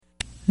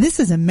This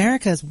is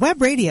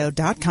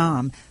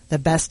americaswebradio.com, the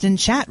best in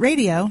chat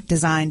radio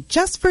designed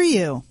just for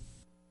you.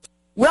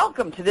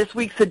 Welcome to this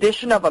week's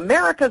edition of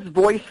America's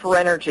Voice for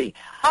Energy.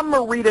 I'm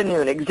Marita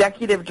Noon,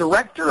 Executive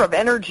Director of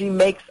Energy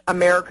Makes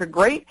America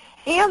Great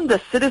and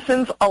the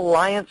Citizens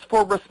Alliance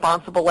for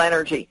Responsible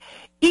Energy.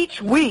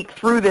 Each week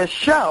through this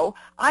show,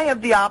 I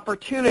have the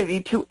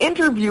opportunity to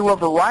interview a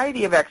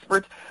variety of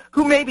experts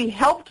who maybe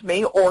helped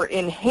me or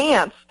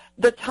enhance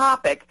the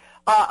topic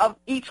of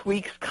each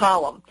week's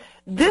column.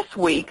 This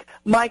week,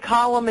 my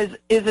column is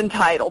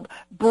entitled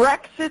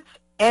Brexit's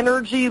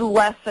Energy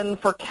Lesson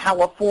for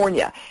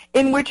California,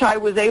 in which I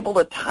was able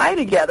to tie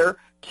together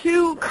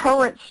two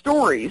current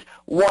stories.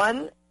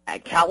 One,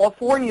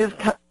 California's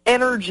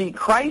energy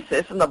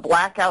crisis and the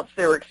blackouts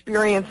they're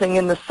experiencing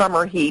in the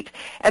summer heat,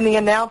 and the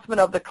announcement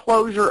of the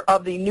closure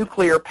of the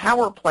nuclear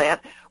power plant,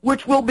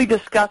 which we'll be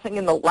discussing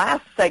in the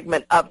last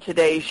segment of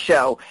today's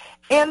show.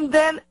 And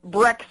then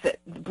Brexit,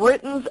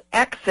 Britain's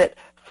exit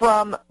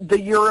from the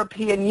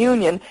European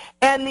Union,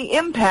 and the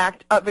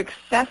impact of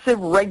excessive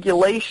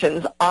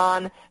regulations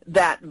on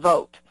that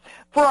vote.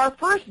 For our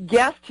first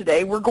guest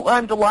today,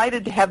 I'm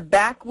delighted to have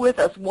back with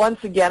us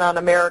once again on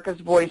America's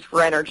Voice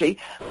for Energy,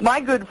 my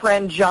good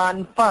friend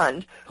John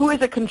Fund, who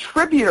is a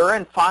contributor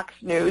in Fox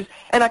News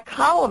and a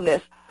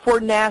columnist for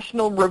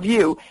National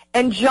Review.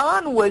 And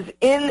John was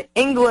in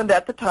England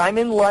at the time,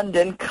 in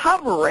London,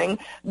 covering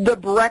the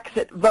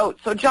Brexit vote.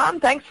 So, John,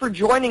 thanks for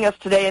joining us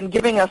today and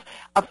giving us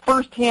a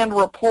first-hand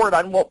report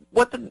on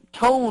what the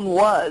tone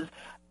was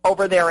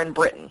over there in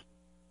Britain.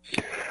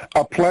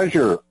 A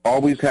pleasure.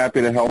 Always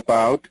happy to help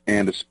out,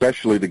 and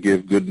especially to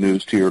give good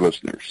news to your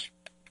listeners.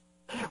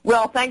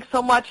 Well, thanks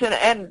so much.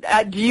 And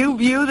do you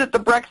view that the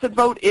Brexit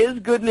vote is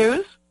good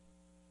news?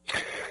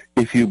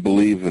 If you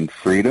believe in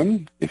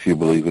freedom, if you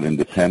believe in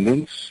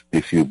independence,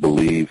 if you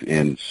believe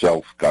in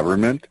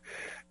self-government,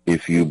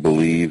 if you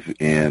believe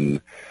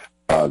in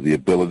the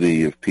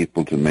ability of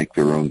people to make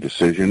their own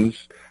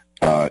decisions,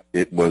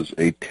 it was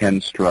a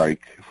 10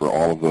 strike for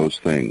all of those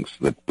things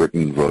that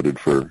Britain voted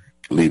for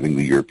leaving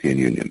the European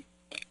Union.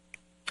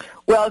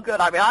 Well, good.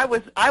 I mean,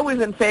 I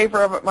was in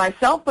favor of it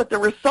myself, but there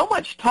was so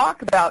much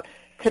talk about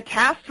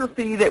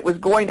catastrophe that was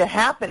going to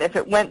happen if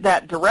it went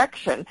that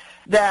direction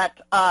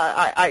that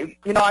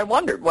I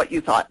wondered what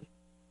you thought.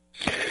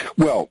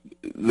 Well,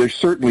 there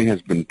certainly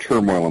has been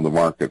turmoil in the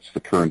markets, the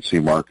currency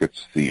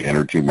markets, the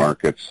energy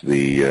markets,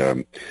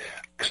 the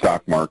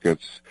stock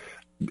markets,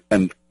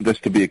 and that's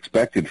to be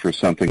expected for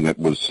something that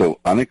was so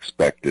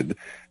unexpected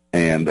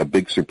and a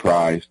big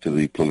surprise to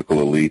the political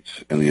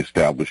elites and the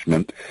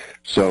establishment.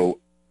 So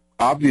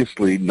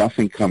obviously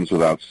nothing comes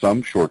without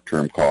some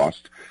short-term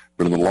cost,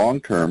 but in the long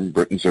term,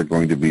 Britons are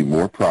going to be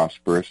more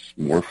prosperous,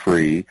 more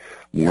free,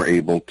 more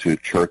able to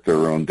chart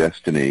their own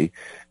destiny,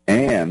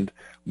 and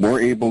more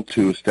able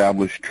to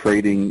establish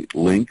trading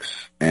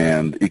links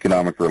and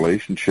economic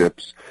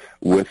relationships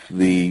with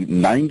the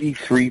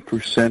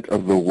 93%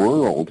 of the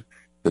world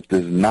that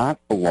does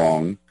not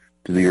belong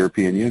to the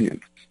European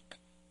Union.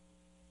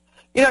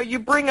 You know, you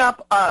bring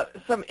up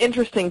some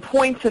interesting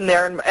points in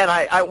there, and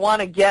I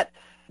want to get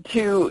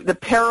to the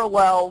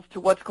parallels to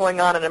what's going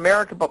on in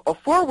America. But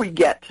before we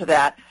get to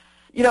that,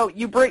 you know,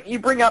 you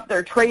bring up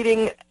their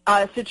trading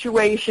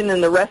situation in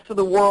the rest of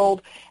the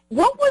world.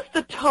 What was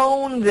the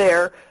tone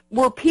there?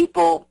 Were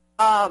people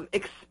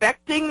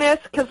expecting this?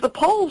 Because the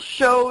polls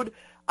showed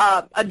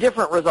a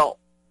different result.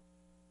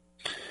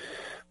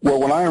 Well,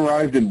 when I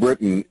arrived in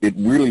Britain, it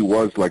really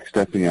was like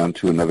stepping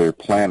onto another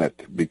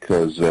planet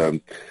because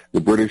the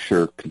British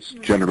are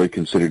generally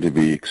considered to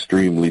be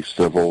extremely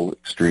civil,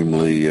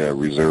 extremely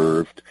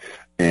reserved,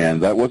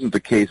 and that wasn't the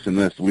case in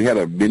this. We had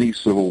a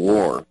mini-civil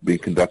war being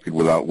conducted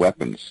without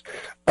weapons.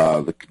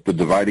 The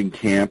dividing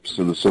camps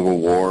in the Civil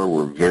War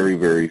were very,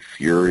 very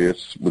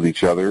furious with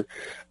each other,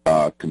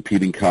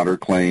 competing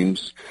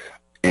counterclaims,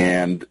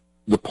 and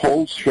the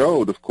polls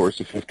showed, of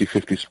course, a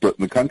 50-50 split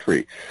in the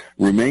country.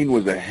 Remain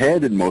was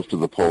ahead in most of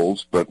the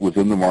polls, but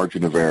within the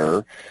margin of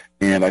error.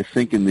 And I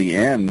think in the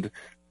end,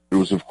 it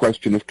was a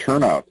question of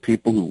turnout.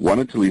 People who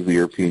wanted to leave the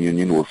European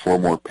Union were far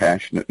more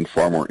passionate and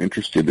far more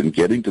interested in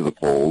getting to the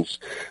polls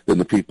than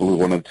the people who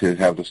wanted to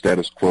have the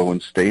status quo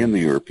and stay in the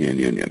European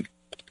Union.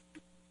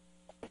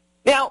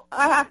 Now,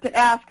 I have to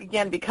ask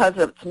again, because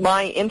it's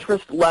my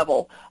interest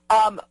level,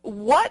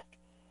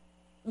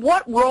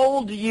 what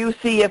role do you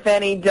see, if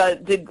any,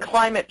 did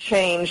climate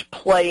change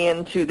play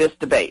into this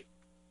debate?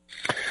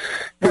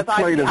 Because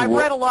I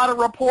read a lot of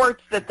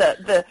reports that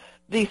the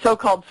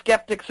so-called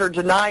skeptics or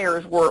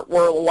deniers were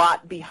a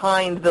lot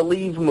behind the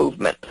Leave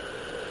movement.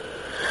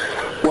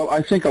 Well,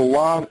 I think a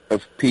lot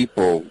of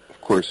people,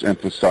 of course,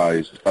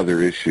 emphasized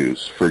other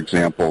issues. For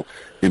example,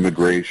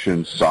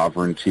 immigration,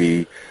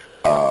 sovereignty,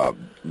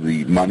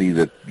 the money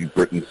that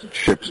Britain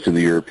ships to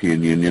the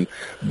European Union.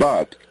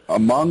 But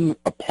among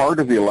a part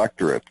of the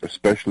electorate,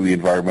 especially the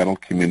environmental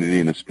community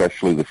and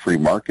especially the free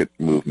market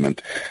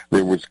movement,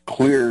 there was a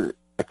clear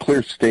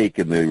stake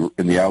in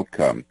the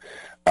outcome.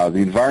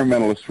 The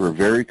environmentalists were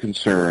very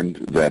concerned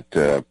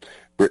that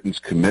Britain's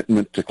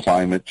commitment to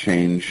climate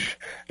change,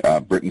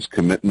 Britain's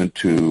commitment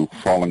to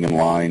falling in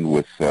line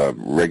with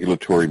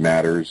regulatory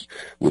matters,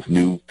 with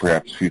new,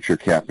 perhaps future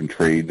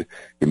cap-and-trade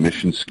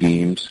emission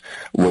schemes,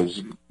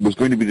 was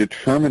going to be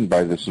determined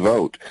by this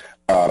vote.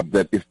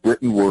 That if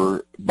Britain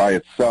were by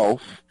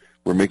itself,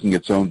 were making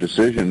its own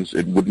decisions,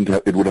 it would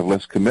have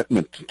less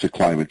commitment to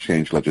climate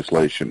change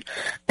legislation.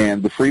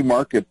 And the free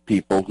market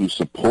people who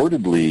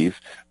supported leave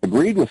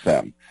agreed with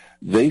them.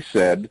 They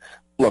said,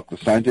 look, the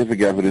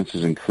scientific evidence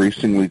is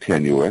increasingly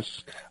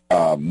tenuous.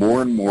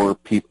 More and more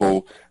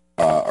people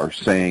are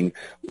saying,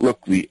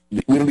 look, we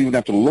don't even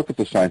have to look at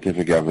the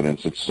scientific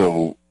evidence. It's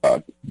so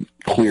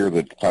clear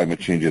that climate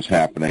change is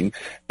happening.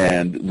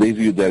 And they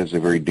viewed that as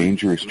a very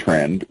dangerous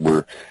trend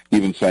where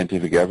even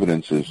scientific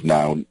evidence is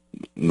now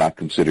not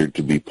considered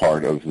to be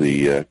part of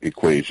the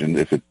equation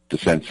if it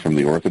dissents from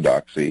the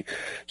orthodoxy.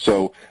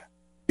 So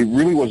it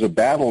really was a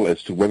battle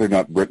as to whether or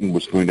not Britain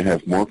was going to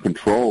have more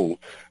control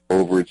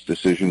over its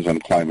decisions on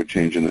climate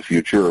change in the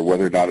future, or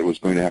whether or not it was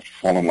going to have to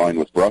fall in line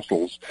with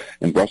Brussels.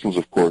 And Brussels,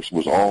 of course,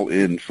 was all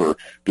in for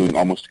doing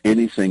almost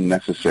anything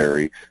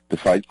necessary to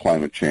fight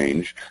climate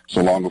change,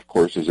 so long, of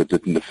course, as it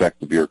didn't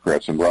affect the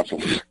bureaucrats in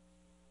Brussels.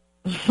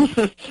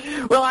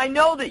 Well, I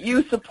know that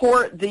you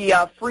support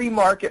the free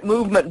market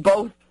movement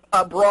both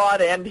abroad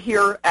and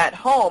here at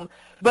home,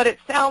 but it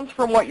sounds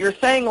from what you're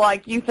saying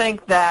like you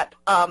think that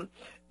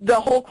the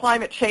whole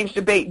climate change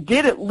debate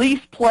did at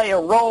least play a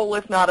role,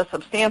 if not a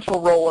substantial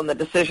role, in the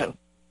decision.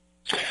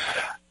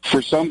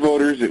 For some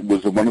voters, it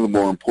was one of the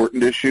more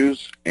important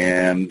issues,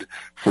 and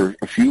for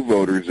a few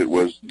voters, it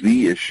was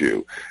the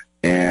issue.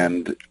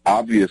 And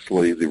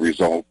obviously, the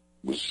result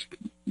was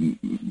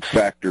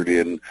factored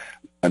in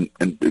and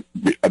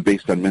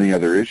based on many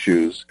other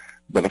issues.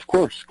 But of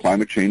course,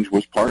 climate change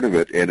was part of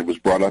it, and it was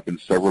brought up in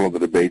several of the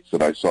debates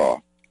that I saw.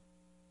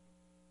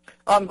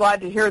 I'm glad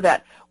to hear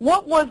that.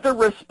 What was the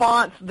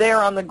response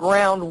there on the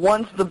ground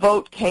once the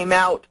vote came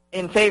out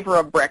in favor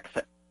of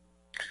Brexit?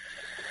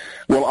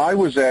 Well, I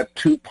was at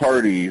two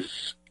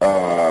parties,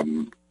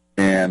 and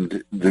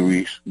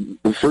the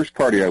first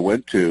party I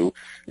went to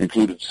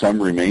included some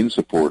Remain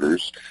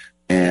supporters,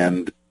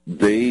 and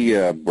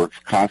they were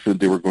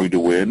confident they were going to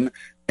win,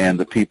 and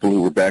the people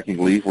who were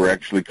backing Leave were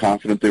actually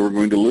confident they were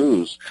going to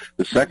lose.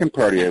 The second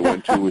party I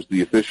went to was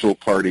the official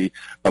party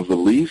of the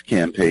Leave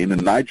campaign,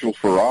 and Nigel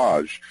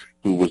Farage,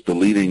 who was the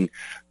leading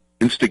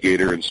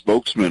instigator and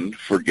spokesman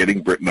for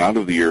getting Britain out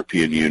of the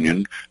European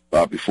Union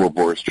before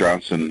Boris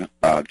Johnson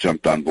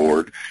jumped on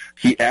board,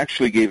 he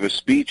actually gave a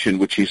speech in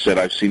which he said,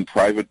 I've seen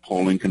private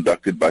polling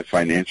conducted by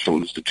financial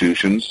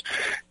institutions,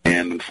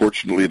 and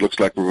unfortunately it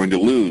looks like we're going to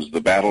lose. The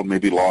battle may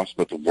be lost,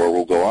 but the war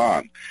will go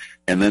on.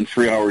 And then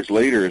 3 hours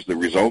later, as the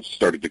results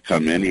started to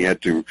come in, he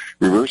had to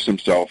reverse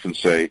himself and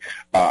say,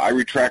 I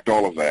retract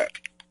all of that.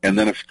 And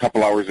then a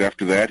couple hours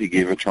after that, he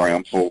gave a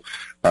triumphal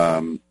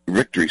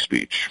victory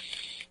speech.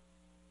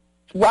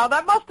 Wow,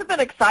 that must have been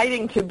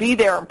exciting to be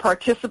there and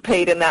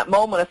participate in that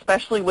moment,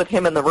 especially with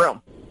him in the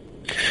room.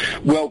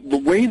 Well, the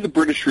way the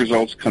British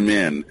results come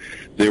in,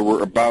 there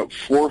were about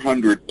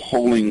 400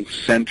 polling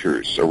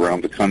centers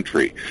around the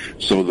country.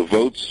 So the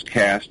votes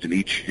cast in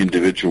each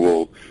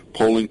individual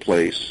polling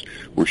place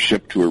were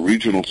shipped to a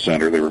regional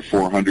center. There were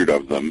 400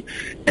 of them.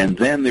 And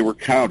then they were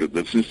counted.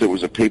 And since there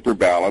was a paper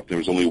ballot, there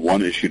was only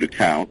one issue to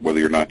count,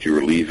 whether or not you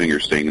were leaving or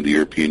staying in the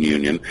European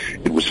Union.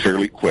 It was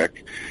fairly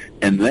quick.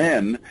 And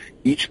then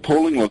each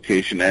polling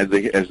location, as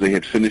they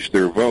had finished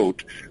their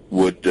vote,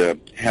 would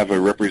have a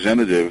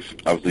representative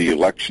of the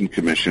Election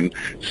Commission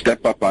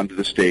step up onto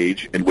the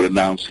stage and would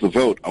announce the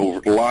vote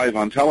live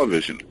on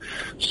television.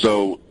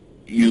 So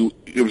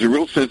it was a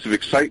real sense of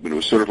excitement. It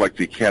was sort of like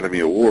the Academy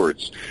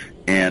Awards.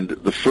 And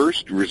the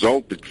first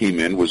result that came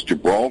in was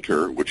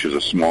Gibraltar, which is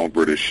a small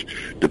British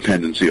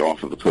dependency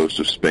off of the coast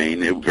of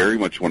Spain. It very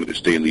much wanted to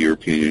stay in the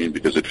European Union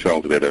because it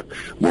felt it had a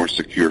more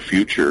secure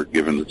future,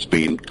 given that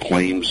Spain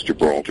claims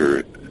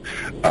Gibraltar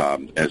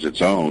as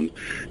its own.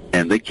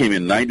 And they came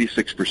in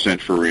 96%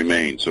 for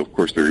Remain. So, of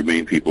course, the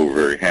Remain people were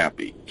very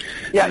happy.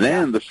 Yeah, and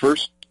then the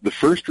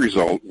first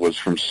result was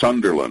from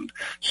Sunderland.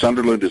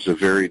 Sunderland is a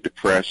very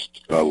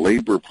depressed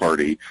Labour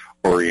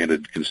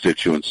Party-oriented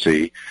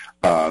constituency.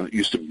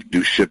 Used to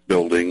do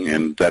shipbuilding,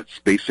 and that's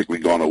basically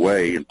gone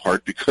away, in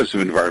part because of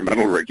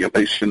environmental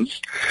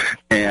regulations.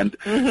 And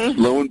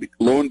lo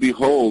and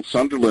behold,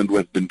 Sunderland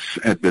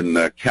had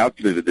been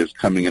calculated as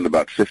coming in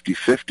about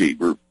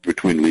 50-50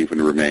 between Leave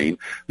and Remain.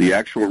 The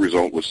actual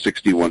result was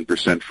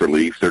 61% for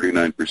Leave,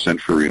 39%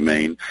 for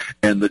Remain.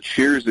 And the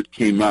cheers that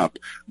came up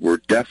were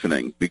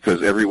deafening,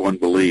 because everyone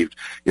believed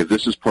if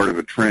this is part of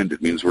a trend,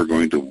 it means we're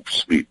going to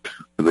sweep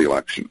the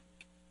election.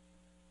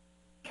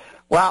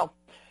 Wow.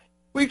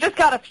 We've just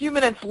got a few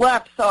minutes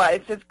left, so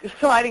it's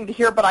exciting to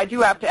hear, but I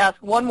do have to ask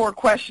one more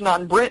question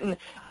on Britain.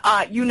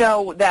 You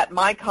know that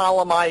my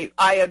column, I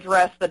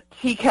address the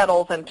tea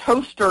kettles and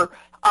toaster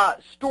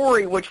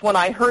story, which when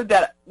I heard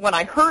that,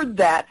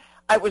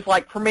 it was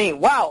like, for me,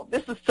 wow,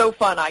 this is so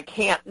fun, I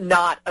can't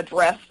not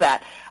address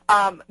that.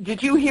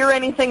 Did you hear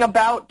anything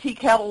about tea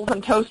kettles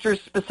and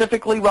toasters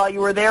specifically while you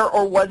were there,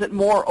 or was it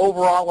more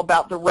overall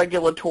about the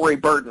regulatory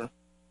burden?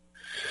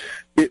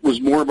 It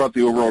was more about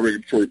the overall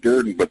regulatory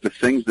burden, but the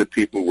things that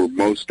people were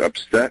most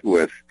upset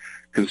with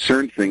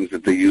concerned things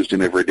that they used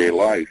in everyday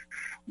life.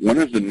 One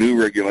of the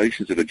new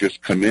regulations that had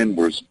just come in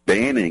was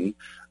banning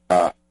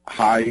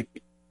high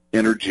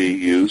energy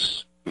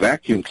use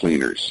vacuum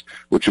cleaners,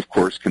 which of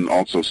course can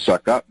also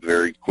suck up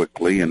very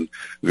quickly and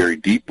very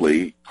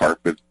deeply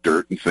carpet,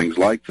 dirt, and things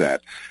like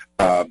that.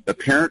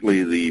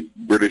 Apparently the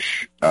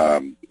British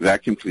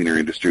vacuum cleaner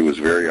industry was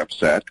very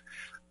upset.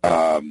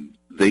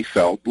 They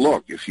felt,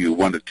 look, if you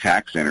want to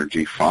tax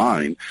energy,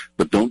 fine,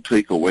 but don't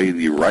take away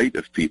the right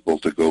of people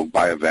to go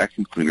buy a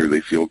vacuum cleaner they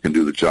feel can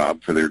do the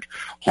job for their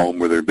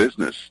home or their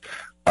business.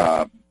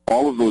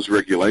 All of those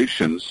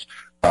regulations,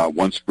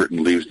 once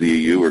Britain leaves the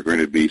EU, are going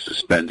to be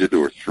suspended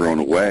or thrown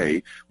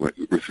away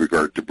with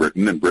regard to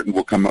Britain, and Britain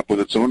will come up with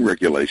its own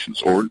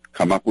regulations or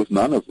come up with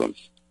none of them.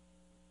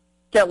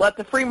 Yeah, let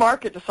the free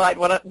market decide.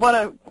 What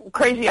a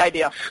crazy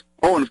idea.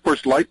 Oh, and of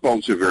course, light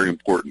bulbs are very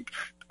important.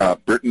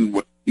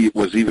 Britain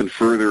was even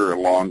further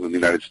along than the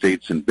United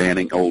States in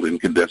banning old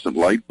incandescent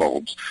light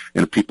bulbs,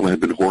 and people had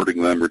been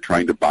hoarding them or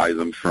trying to buy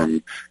them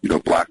from,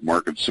 black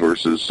market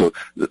sources. So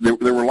there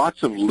were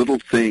lots of little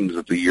things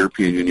that the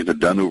European Union had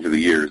done over the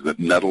years that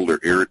nettled or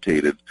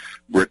irritated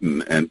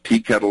Britain, and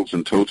tea kettles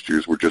and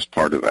toasters were just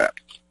part of that.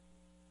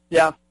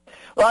 Yeah.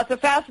 Well, it's a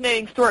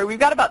fascinating story. We've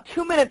got about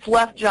 2 minutes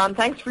left, John.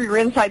 Thanks for your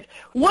insights.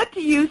 What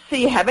do you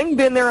see, having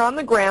been there on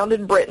the ground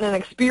in Britain and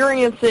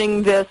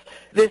experiencing this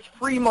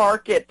free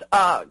market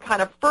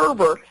kind of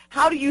fervor,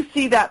 how do you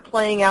see that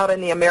playing out in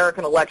the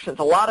American elections?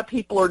 A lot of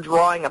people are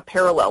drawing a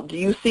parallel. Do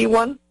you see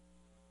one?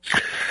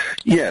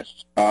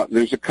 Yes,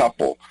 there's a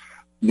couple.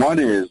 One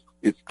is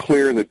it's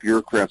clear that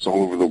bureaucrats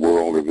all over the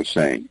world are the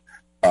same.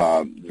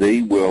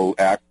 They will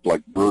act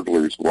like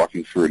burglars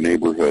walking through a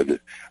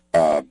neighborhood,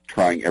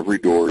 trying every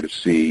door to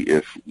see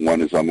if one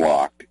is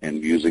unlocked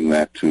and using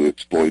that to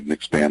exploit and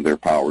expand their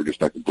power,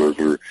 just like a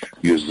burglar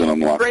uses an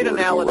unlocked door to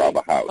go rob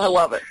a house. I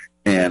love it.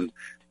 And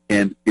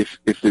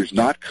if there's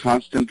not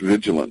constant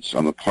vigilance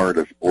on the part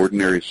of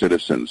ordinary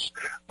citizens,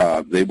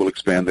 they will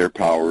expand their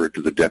power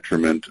to the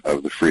detriment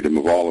of the freedom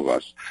of all of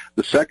us.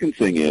 The second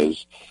thing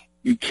is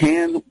you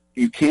can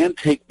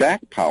take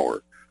back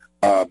power.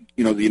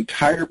 The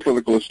entire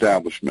political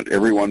establishment,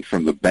 everyone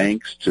from the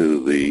banks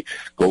to the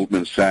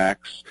Goldman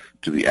Sachs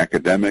to the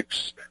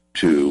academics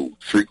to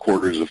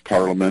three-quarters of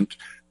Parliament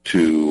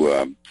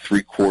to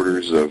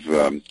three-quarters of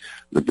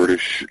the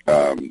British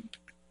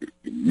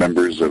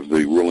members of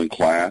the ruling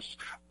class,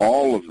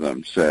 all of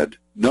them said,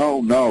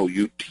 no,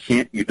 you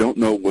can't, you don't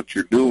know what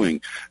you're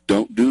doing.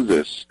 Don't do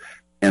this.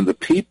 And the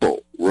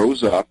people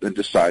rose up and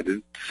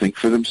decided to think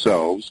for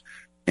themselves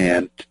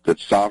and that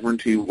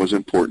sovereignty was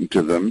important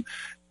to them.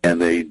 And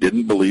they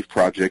didn't believe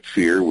Project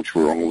Fear, which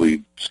were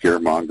only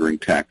scaremongering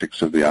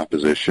tactics of the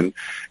opposition,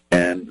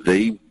 and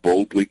they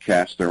boldly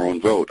cast their own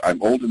vote. I'm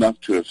old enough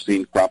to have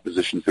seen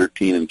Proposition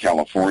 13 in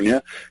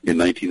California in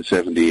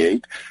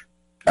 1978,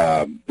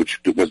 which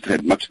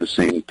had much the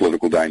same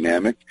political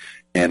dynamic,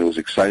 and it was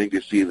exciting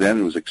to see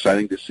then. It was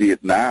exciting to see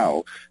it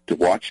now, to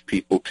watch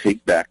people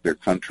take back their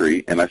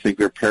country, and I think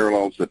there are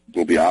parallels that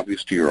will be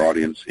obvious to your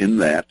audience in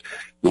that.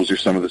 Those are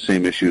some of the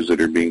same issues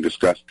that are being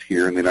discussed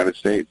here in the United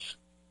States.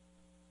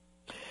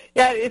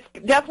 Yeah, it's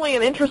definitely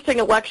an interesting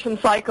election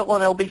cycle,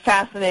 and it'll be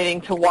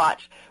fascinating to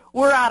watch.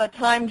 We're out of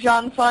time,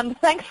 John Fund.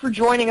 Thanks for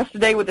joining us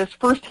today with this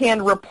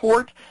first-hand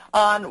report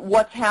on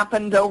what's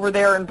happened over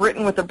there in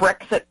Britain with the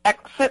Brexit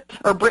exit,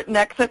 or Britain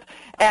exit,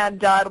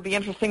 and it'll be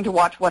interesting to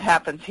watch what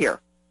happens here.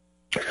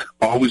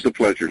 Always a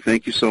pleasure.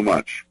 Thank you so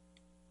much.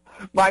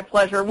 My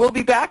pleasure. We'll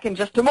be back in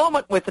just a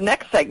moment with the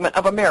next segment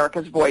of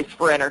America's Voice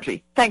for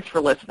Energy. Thanks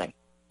for listening.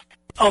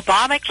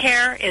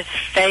 Obamacare is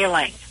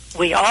failing.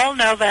 We all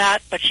know that,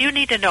 but you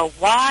need to know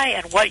why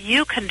and what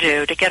you can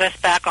do to get us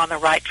back on the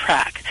right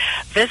track.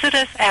 Visit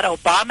us at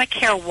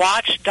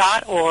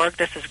ObamacareWatch.org.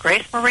 This is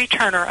Grace Marie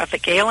Turner of the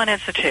Galen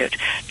Institute.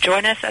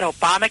 Join us at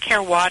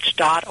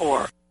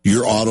ObamacareWatch.org.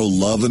 Your auto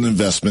love and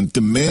investment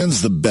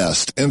demands the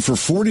best, and for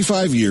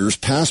 45 years,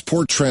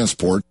 Passport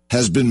Transport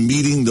has been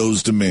meeting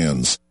those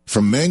demands.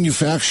 From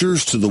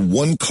manufacturers to the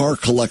one-car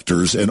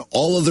collectors and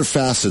all other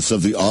facets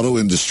of the auto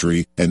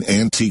industry and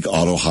antique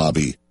auto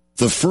hobby.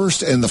 The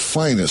first and the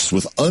finest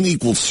with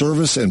unequaled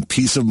service and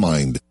peace of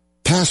mind.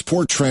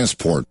 Passport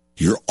Transport,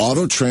 your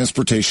auto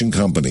transportation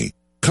company.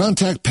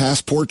 Contact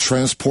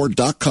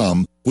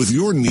PassportTransport.com with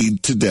your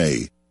need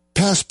today.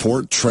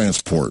 Passport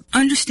Transport.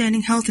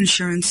 Understanding health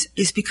insurance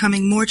is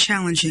becoming more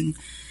challenging.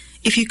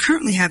 If you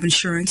currently have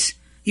insurance,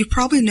 you've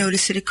probably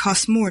noticed that it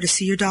costs more to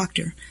see your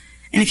doctor.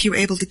 And if you're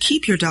able to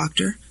keep your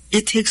doctor,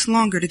 it takes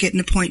longer to get an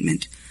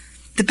appointment.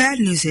 The bad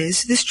news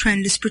is this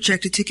trend is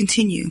projected to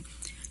continue.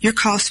 Your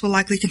costs will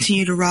likely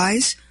continue to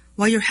rise,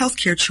 while your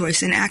healthcare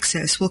choice and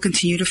access will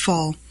continue to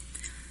fall.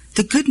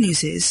 The good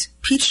news is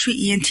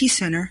Peachtree ENT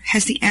Center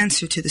has the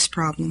answer to this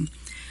problem.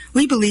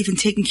 We believe in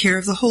taking care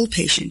of the whole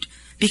patient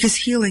because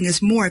healing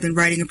is more than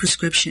writing a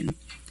prescription.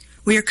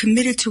 We are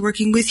committed to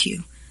working with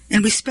you,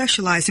 and we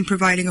specialize in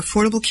providing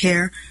affordable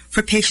care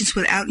for patients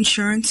without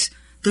insurance,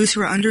 those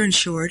who are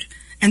underinsured,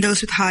 and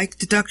those with high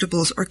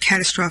deductibles or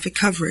catastrophic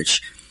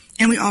coverage.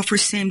 And we offer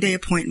same-day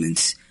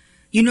appointments.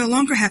 You no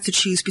longer have to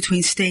choose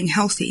between staying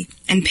healthy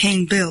and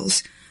paying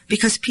bills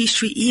because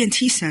Peachtree ENT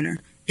Center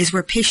is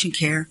where patient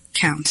care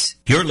counts.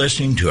 You're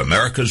listening to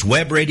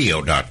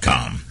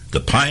AmericasWebRadio.com, the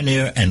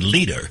pioneer and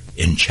leader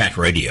in chat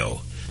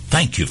radio.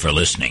 Thank you for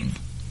listening.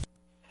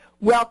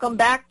 Welcome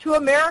back to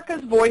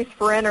America's Voice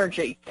for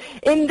Energy.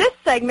 In this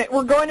segment,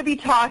 we're going to be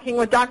talking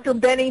with Dr.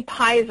 Benny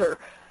Peiser,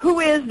 who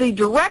is the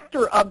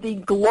director of the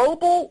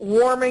Global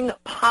Warming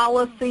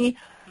Policy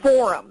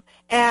Forum.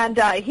 And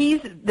he's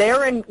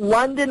there in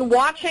London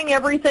watching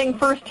everything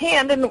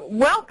firsthand. And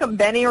welcome,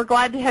 Benny. We're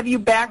glad to have you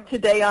back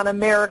today on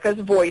America's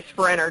Voice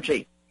for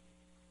Energy.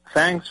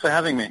 Thanks for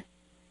having me.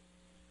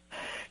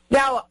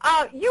 Now,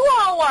 you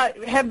all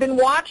have been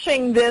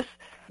watching the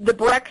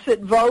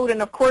Brexit vote,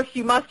 and of course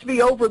you must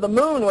be over the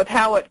moon with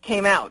how it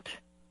came out.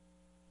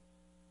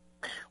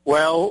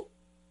 Well,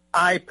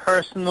 I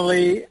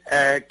personally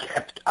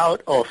kept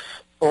out of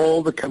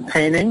all the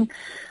campaigning.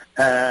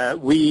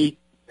 We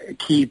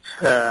keep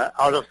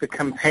out of the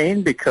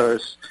campaign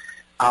because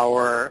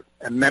our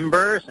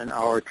members and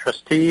our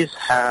trustees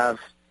have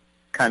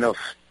kind of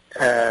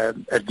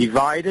a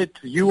divided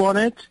view on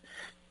it,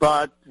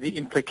 but the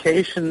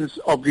implications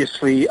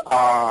obviously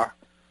are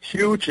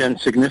huge and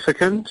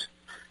significant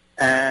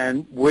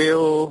and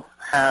will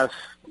have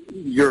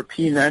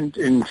European and,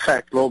 in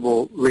fact,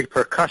 global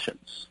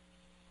repercussions.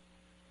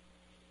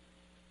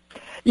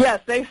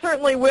 Yes, they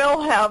certainly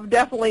will have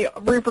definitely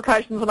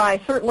repercussions, and I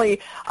certainly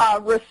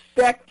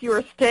respect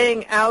your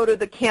staying out of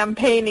the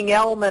campaigning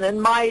element. And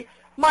my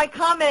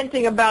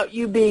commenting about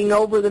you being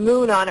over the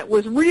moon on it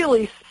was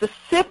really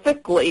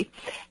specifically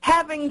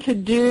having to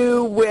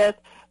do with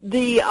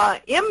the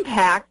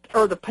impact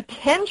or the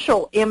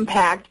potential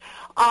impact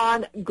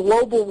on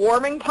global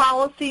warming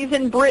policies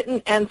in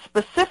Britain and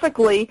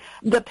specifically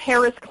the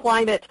Paris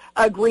Climate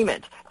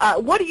Agreement.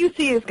 What do you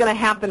see is going to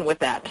happen with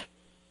that?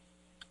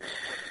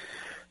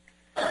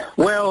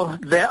 Well,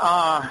 there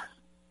are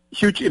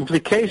huge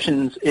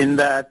implications in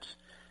that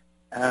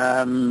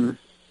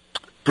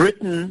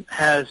Britain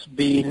has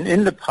been,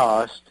 in the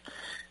past,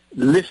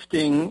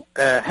 lifting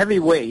heavy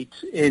weight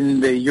in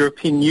the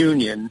European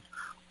Union,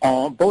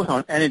 both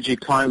on energy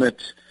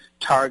climate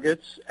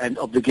targets and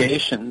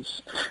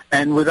obligations.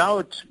 And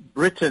without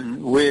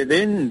Britain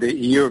within the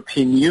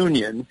European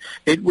Union,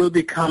 it will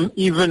become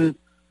even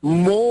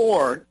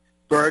more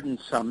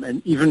burdensome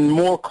and even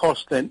more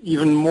costly and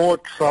even more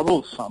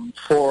troublesome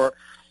for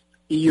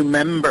EU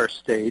member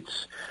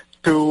states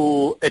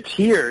to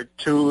adhere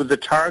to the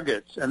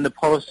targets and the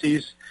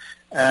policies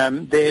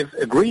they've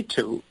agreed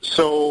to.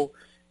 So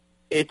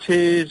it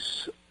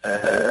is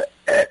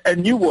a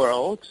new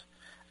world.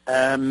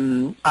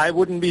 I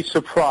wouldn't be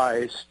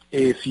surprised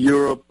if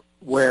Europe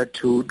were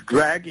to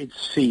drag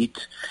its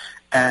feet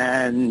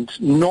and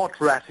not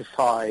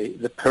ratify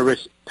the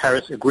Paris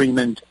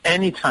Agreement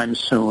anytime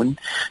soon.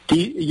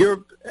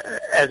 Europe,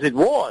 as it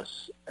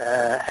was,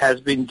 has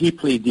been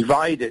deeply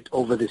divided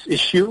over this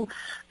issue,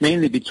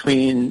 mainly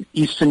between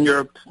Eastern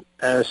Europe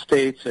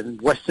states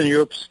and Western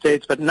Europe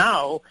states. But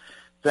now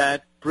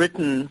that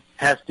Britain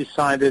has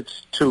decided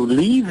to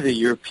leave the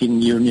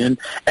European Union,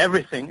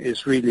 everything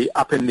is really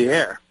up in the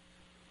air.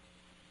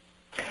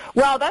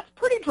 Well, that's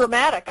pretty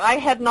dramatic. I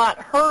had not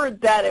heard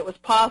that it was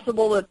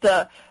possible that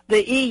the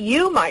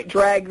EU might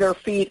drag their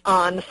feet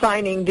on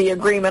signing the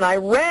agreement. I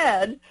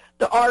read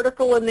the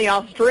article in the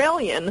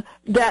Australian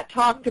that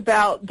talked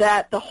about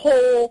that the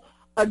whole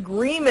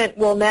agreement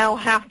will now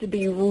have to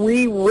be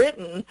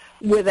rewritten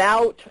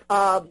without,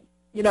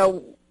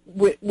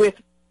 with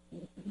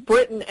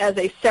Britain as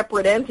a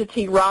separate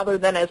entity rather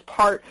than as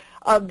part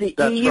of the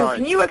EU. Right.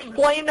 Can you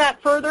explain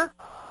that further?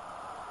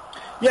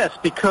 Yes,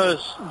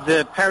 because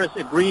the Paris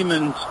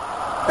Agreement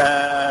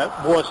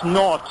was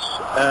not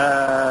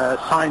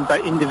signed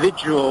by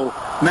individual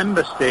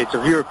member states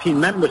of European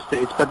member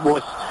states, but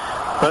was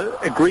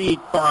agreed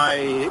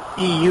by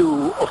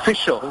EU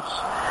officials,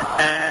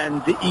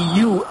 and the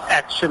EU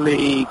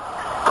actually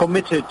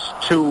committed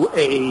to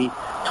a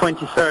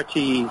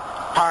 2030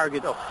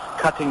 target of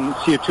cutting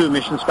CO2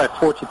 emissions by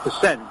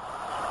 40%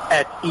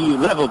 at EU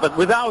level. But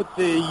without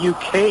the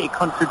UK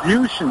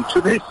contribution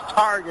to this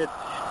target,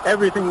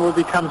 everything will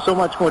become so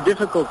much more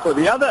difficult for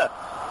the other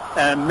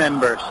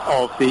members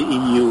of the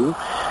EU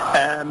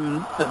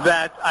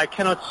that I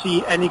cannot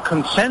see any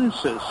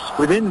consensus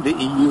within the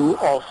EU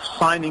of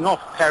signing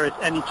off Paris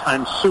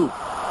anytime soon.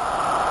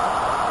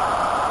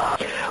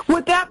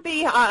 Would that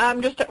be,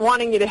 I'm just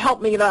wanting you to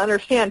help me to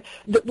understand,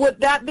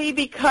 would that be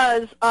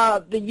because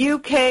the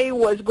UK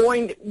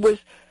was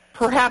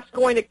perhaps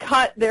going to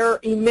cut their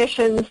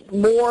emissions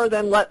more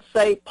than, let's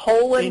say,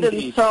 Poland,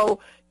 Indeed. And so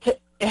to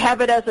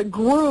have it as a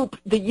group,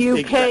 the UK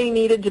Exactly.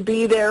 needed to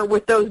be there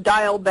with those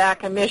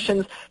dialed-back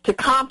emissions to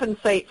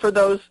compensate for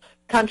those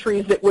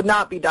countries that would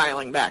not be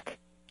dialing back?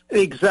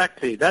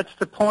 Exactly. That's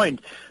the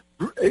point.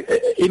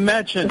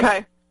 Imagine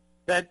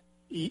that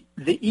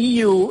the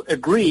EU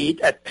agreed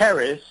at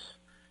Paris,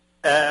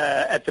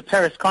 at the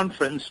Paris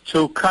conference,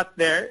 to cut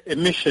their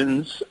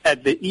emissions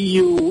at the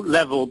EU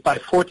level by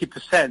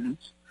 40%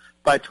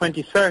 by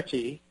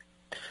 2030.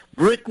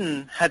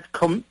 Britain had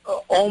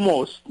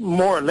almost,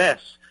 more or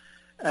less,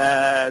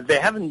 they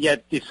haven't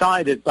yet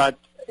decided, but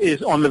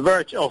is on the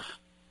verge of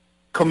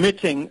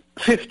committing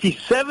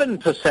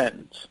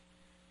 57%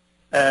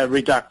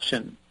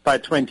 reduction by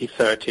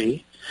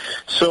 2030.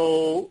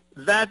 So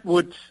that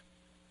would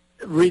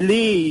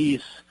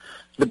release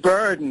the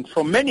burden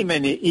for many,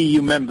 many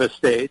EU member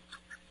states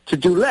to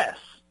do less.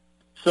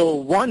 So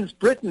once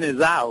Britain is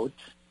out,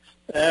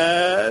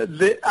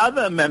 the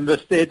other member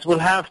states will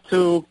have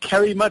to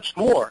carry much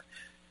more,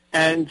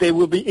 and they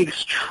will be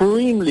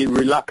extremely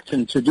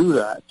reluctant to do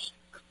that.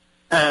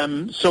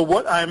 So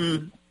what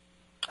I'm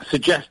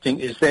suggesting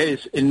is there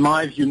is, in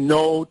my view,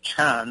 no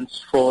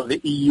chance for the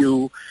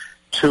EU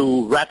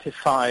to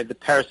ratify the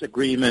Paris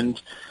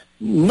Agreement,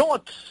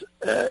 not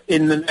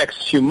in the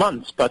next few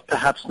months, but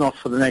perhaps not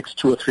for the next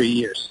 2 or 3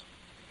 years.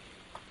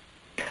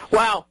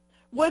 Wow.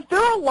 Was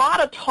there a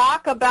lot of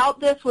talk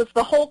about this? Was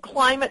the whole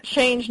climate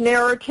change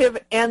narrative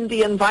and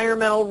the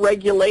environmental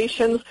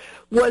regulations,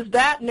 was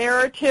that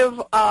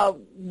narrative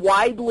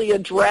widely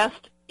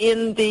addressed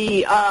in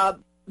the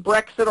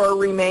Brexit or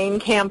Remain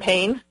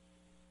campaign?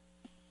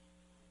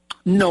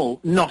 No,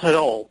 not at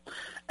all.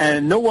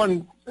 And no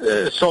one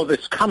saw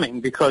this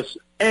coming, because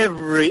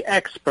every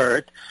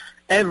expert,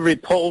 every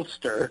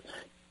pollster,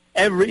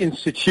 every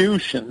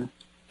institution,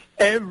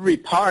 every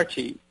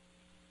party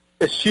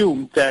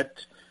assumed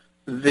that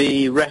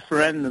the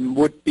referendum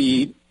would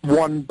be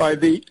won by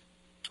the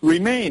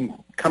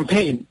Remain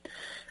campaign.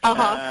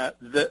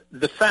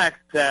 The fact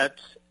that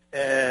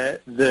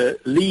the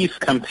Leave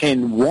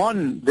campaign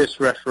won this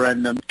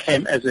referendum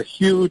came as a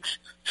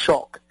huge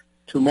shock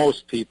to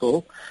most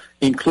people,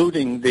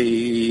 including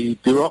the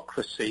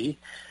bureaucracy.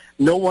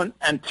 No one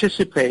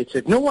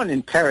anticipated, no one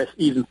in Paris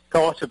even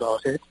thought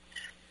about it.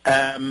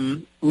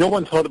 No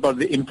one thought about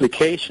the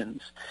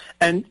implications.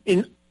 And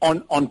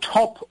on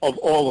top of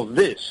all of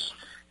this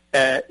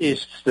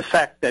is the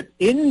fact that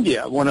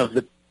India, one of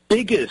the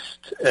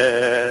biggest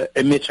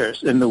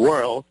emitters in the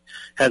world,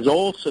 has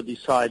also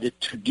decided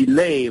to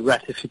delay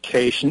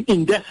ratification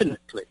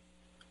indefinitely.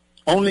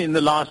 Only in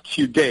the last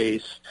few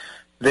days,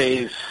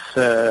 they've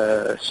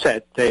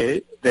said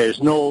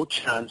there's no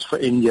chance for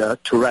India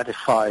to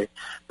ratify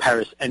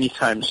Paris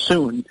anytime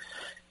soon,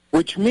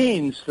 which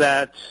means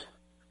that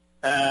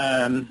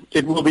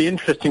it will be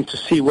interesting to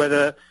see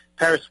whether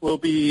Paris will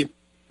be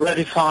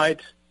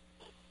ratified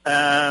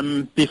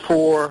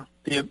before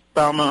the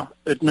Obama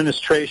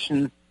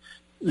administration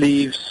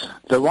leaves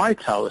the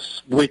White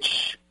House,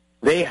 which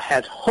they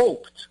had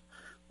hoped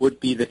would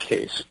be the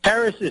case.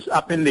 Paris is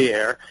up in the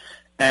air,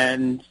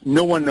 and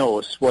no one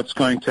knows what's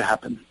going to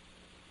happen.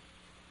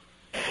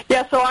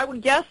 Yeah, so I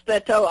would guess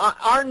that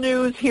our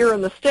news here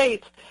in the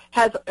States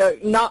has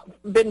not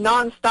been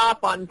nonstop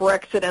on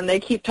Brexit, and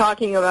they keep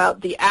talking about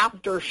the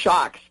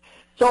aftershocks.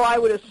 So I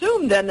would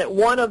assume then that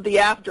one of the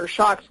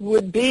aftershocks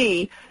would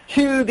be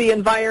to the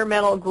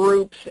environmental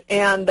groups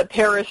and the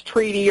Paris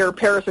Treaty or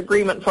Paris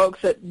Agreement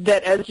folks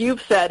that as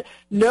you've said,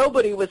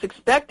 nobody was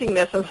expecting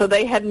this, and so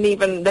they didn't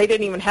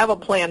even have a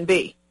plan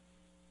B.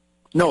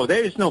 No,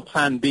 there is no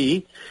plan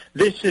B.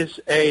 This is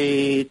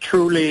a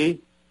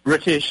truly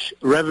British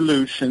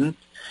revolution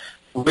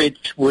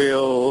which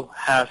will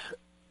have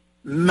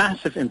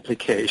massive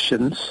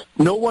implications.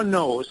 No one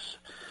knows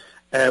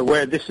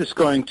where this is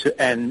going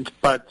to end,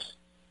 but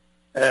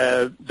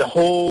the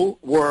whole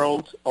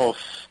world of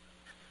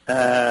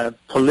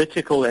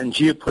political and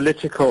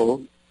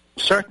geopolitical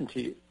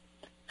certainty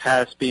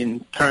has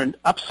been turned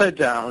upside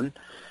down,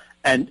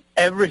 and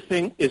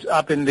everything is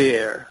up in the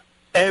air.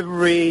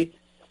 Every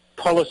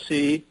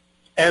policy,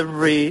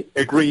 every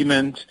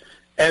agreement,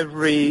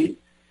 every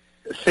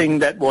thing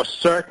that was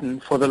certain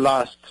for the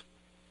last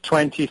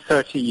 20,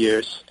 30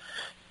 years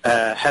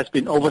has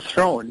been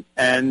overthrown,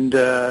 and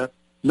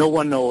no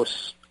one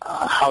knows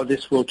how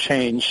this will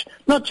change,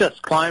 not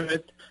just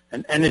climate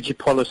and energy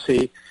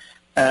policy.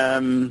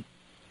 I'm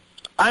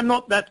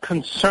not that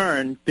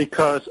concerned,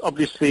 because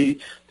obviously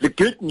the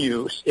good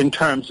news in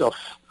terms of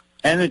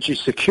energy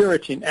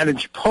security and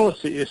energy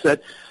policy is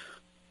that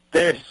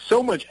there's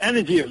so much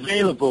energy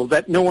available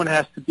that no one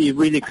has to be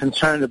really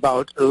concerned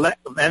about a lack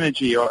of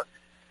energy or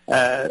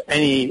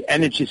any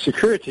energy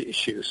security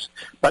issues.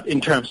 But in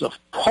terms of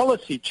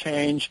policy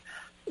change,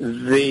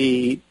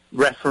 the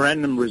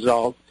referendum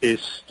result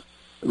is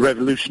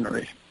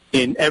revolutionary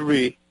in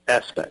every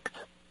aspect.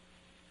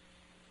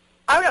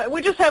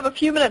 We just have a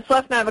few minutes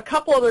left, and I have a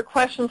couple other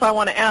questions I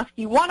want to ask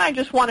you. One, I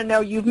just want to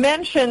know, you've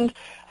mentioned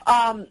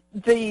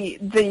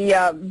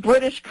the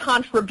British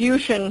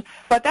contribution,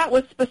 but that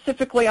was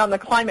specifically on the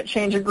climate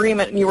change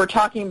agreement, and you were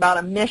talking about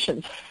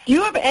emissions. Do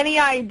you have any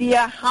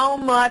idea how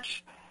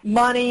much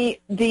money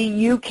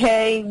the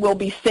UK will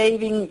be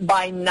saving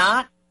by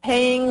not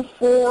paying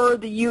for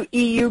the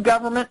EU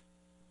government?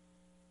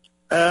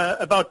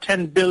 about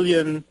 10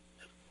 billion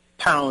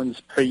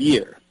pounds per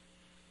year.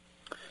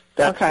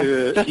 That's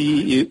the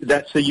EU,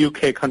 that's the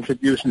UK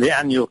contribution, the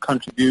annual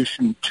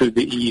contribution to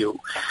the EU.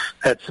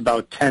 That's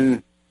about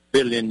 10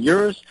 billion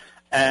euros.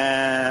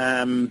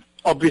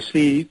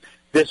 Obviously,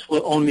 this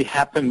will only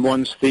happen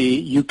once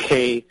the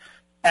UK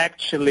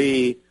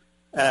actually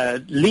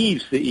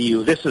leaves the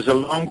EU. This is a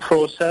long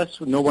process.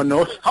 No one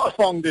knows how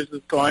long this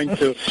is going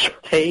to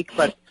take,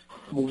 but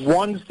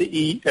once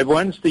Britain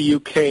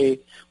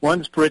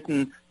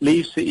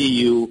leaves the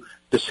EU,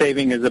 the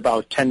saving is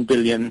about 10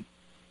 billion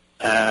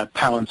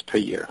pounds per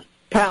year.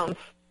 Pounds.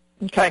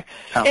 Okay.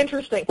 Pounds.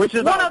 Interesting. Which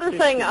is one other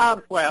thing.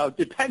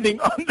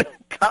 Depending on the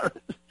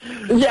current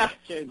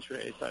exchange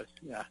rate.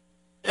 Yeah.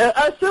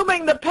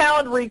 Assuming the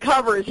pound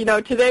recovers,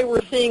 today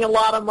we're seeing a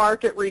lot of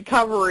market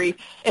recovery,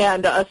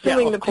 and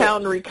assuming the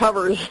pound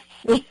recovers,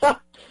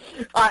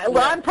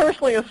 I'm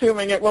personally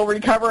assuming it will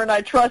recover, and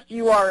I trust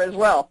you are as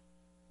well.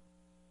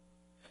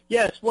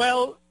 Yes,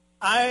 well,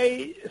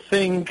 I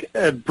think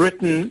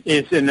Britain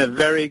is in a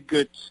very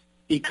good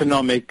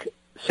economic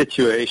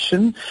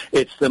situation.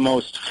 It's the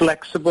most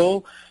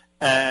flexible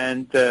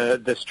and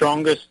the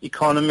strongest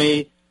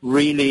economy,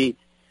 really,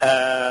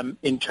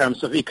 in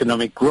terms of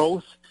economic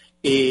growth.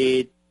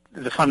 The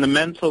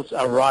fundamentals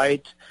are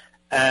right,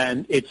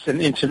 and it's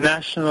an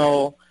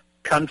international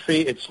country.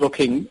 It's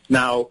looking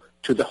now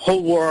to the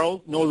whole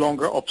world, no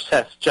longer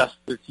obsessed just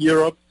with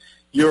Europe.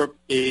 Europe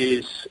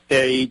is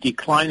a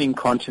declining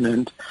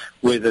continent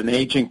with an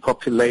aging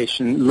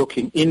population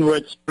looking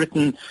inwards.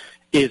 Britain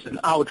is an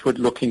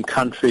outward-looking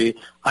country.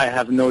 I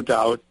have no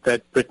doubt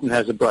that Britain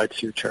has a bright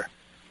future.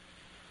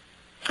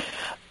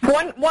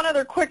 One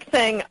other quick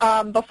thing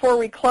before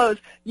we close.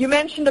 You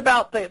mentioned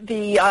about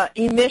the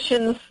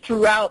emissions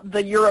throughout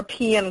the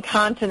European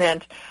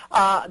continent,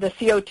 the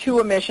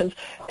CO2 emissions.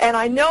 And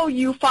I know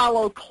you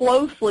follow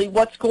closely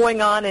what's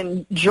going on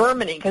in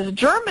Germany, because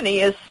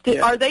Germany is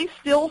are they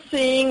still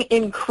seeing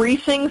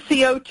increasing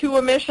CO2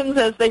 emissions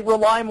as they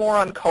rely more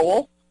on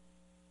coal?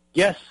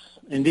 Yes,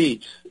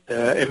 indeed.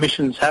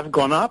 Emissions have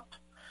gone up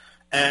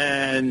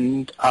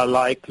and are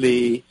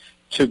likely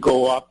to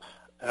go up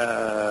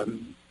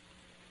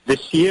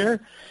this year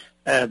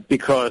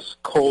because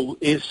coal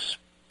is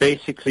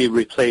basically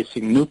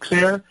replacing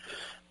nuclear,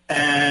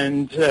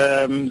 and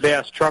they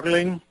are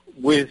struggling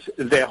with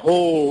their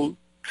whole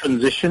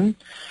transition.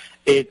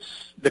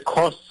 The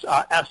costs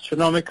are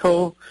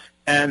astronomical,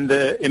 and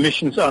the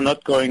emissions are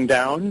not going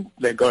down,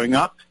 they're going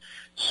up.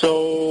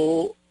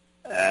 So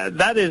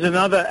that is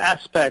another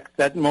aspect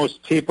that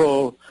most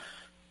people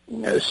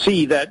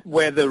see, that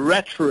where the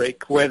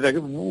rhetoric, where the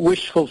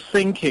wishful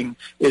thinking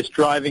is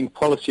driving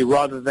policy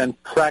rather than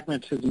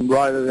pragmatism,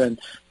 rather than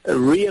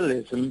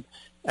realism.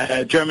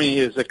 Germany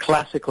is a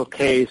classical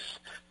case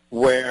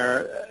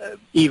where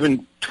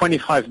even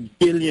 25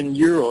 billion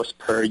euros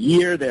per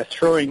year they're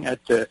throwing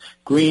at the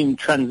green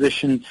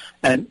transition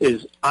and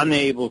is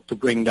unable to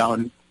bring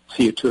down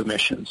CO2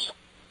 emissions.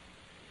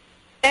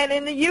 And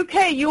in the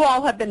UK, you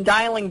all have been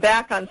dialing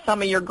back on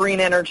some of your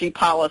green energy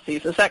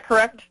policies. Is that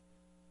correct?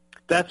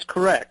 That's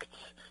correct,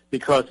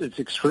 because it's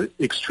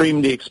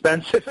extremely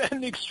expensive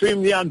and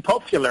extremely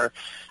unpopular.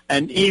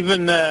 And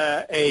even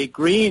a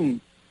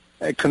green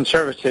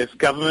conservative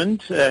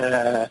government,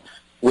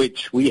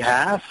 which we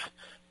have,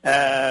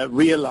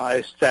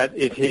 realized that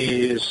it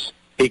is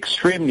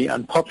extremely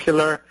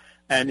unpopular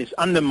and is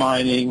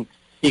undermining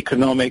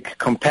economic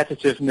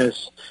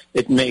competitiveness.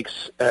 It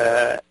makes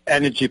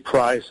energy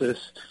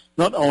prices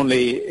not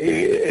only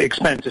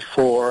expensive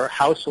for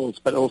households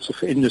but also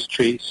for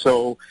industry.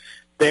 So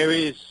there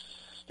is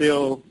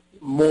still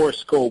more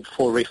scope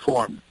for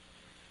reform.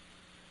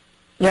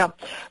 Yeah.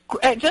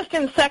 Just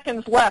in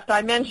seconds left,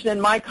 I mentioned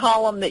in my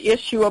column the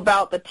issue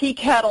about the tea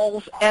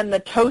kettles and the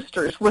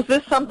toasters. Was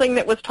this something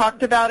that was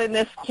talked about in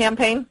this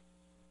campaign?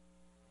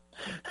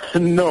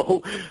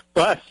 No,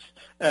 but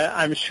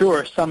I'm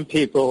sure some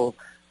people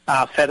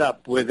are fed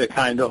up with the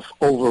kind of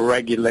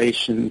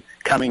over-regulation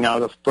coming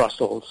out of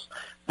Brussels,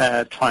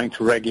 trying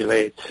to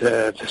regulate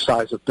the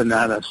size of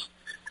bananas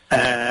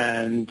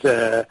and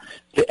the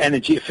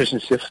energy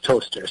efficiency of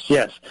toasters.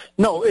 Yes.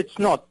 No, it's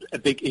not a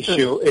big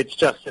issue. It's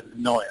just an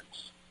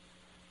annoyance.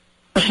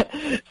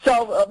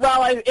 So,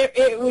 well,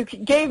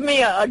 it gave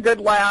me a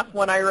good laugh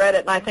when I read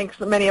it, and I think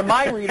so many of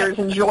my readers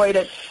enjoyed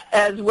it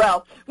as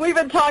well. We've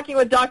been talking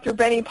with Dr.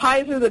 Benny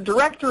Peiser, the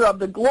director of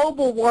the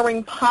Global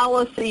Warming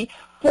Policy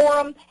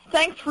Forum.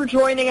 Thanks for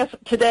joining us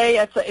today.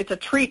 It's a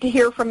treat to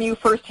hear from you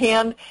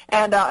firsthand,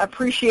 and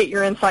appreciate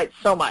your insights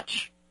so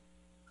much.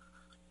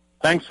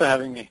 Thanks for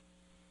having me.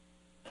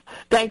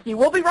 Thank you.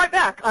 We'll be right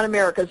back on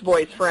America's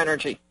Voice for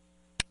Energy.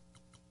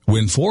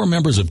 When 4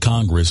 members of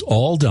Congress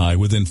all die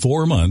within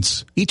 4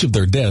 months, each of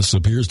their deaths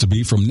appears to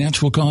be from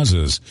natural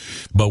causes.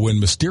 But when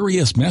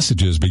mysterious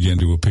messages begin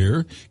to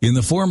appear in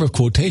the form of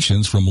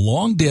quotations from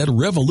long-dead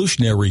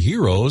revolutionary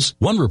heroes,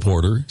 one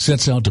reporter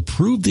sets out to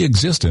prove the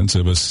existence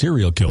of a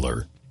serial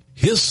killer.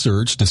 His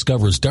search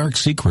discovers dark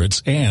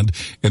secrets and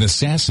an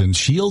assassin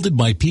shielded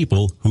by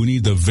people who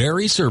need the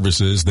very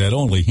services that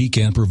only he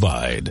can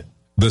provide.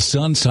 The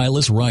Sun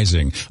Silas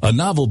Rising, a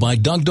novel by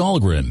Doug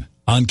Dahlgren,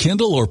 on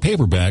Kindle or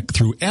paperback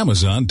through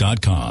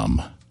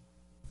Amazon.com.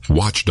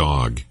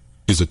 Watchdog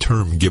is a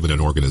term given an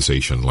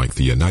organization like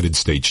the United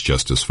States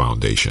Justice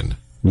Foundation,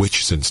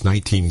 which since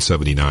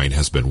 1979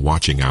 has been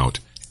watching out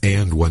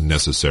and, when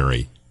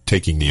necessary,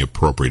 taking the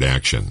appropriate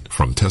action,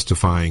 from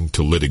testifying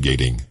to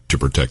litigating to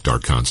protect our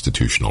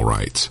constitutional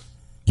rights.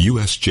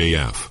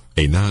 USJF,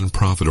 a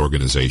non-profit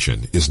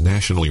organization, is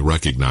nationally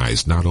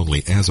recognized not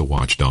only as a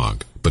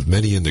watchdog, but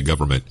many in the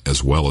government,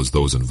 as well as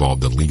those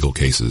involved in legal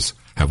cases,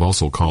 have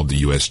also called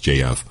the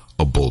USJF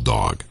a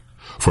bulldog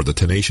for the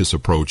tenacious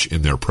approach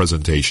in their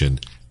presentation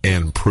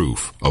and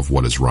proof of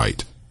what is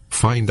right.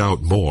 Find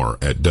out more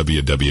at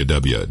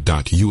www.usjf.net.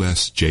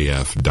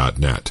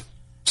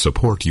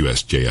 Support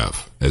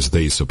USJF as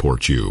they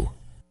support you.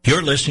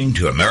 You're listening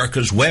to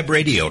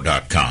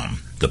AmericasWebRadio.com,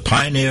 the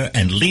pioneer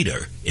and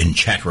leader in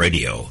chat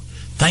radio.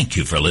 Thank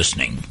you for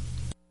listening.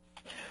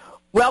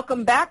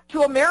 Welcome back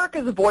to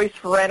America's Voice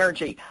for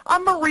Energy.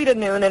 I'm Marita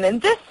Noon, and in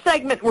this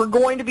segment we're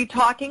going to be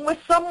talking with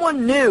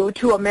someone new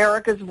to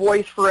America's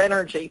Voice for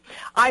Energy.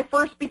 I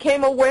first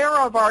became aware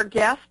of our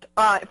guest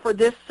for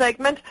this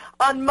segment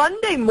on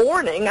Monday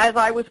morning as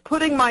I was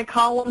putting my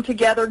column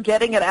together,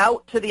 getting it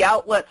out to the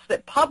outlets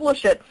that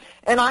publish it,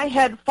 and I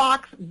had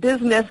Fox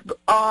Business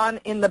on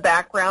in the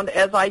background,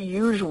 as I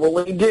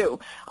usually do.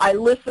 I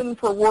listen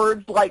for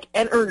words like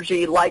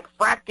energy, like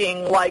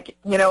fracking, like,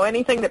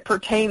 anything that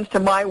pertains to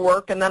my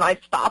work, and then I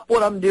stop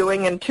what I'm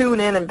doing and tune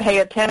in and pay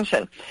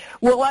attention.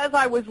 Well, as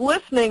I was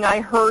listening,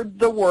 I heard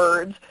the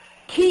words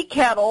tea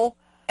kettle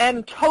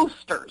and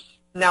toasters.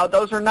 Now,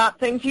 those are not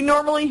things you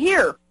normally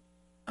hear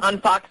on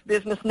Fox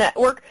Business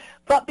Network,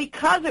 but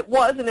because it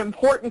was an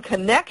important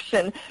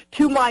connection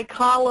to my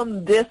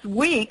column this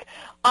week,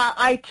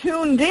 I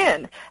tuned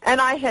in, and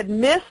I had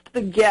missed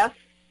the guest's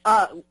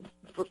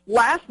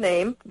last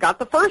name, got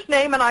the first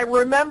name, and I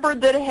remembered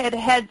that it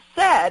had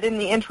said in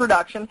the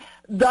introduction,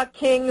 the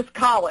King's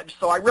College.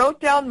 So I wrote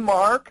down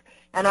Mark,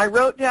 and I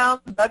wrote down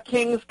the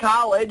King's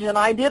College, and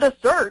I did a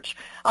search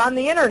on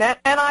the Internet,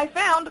 and I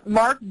found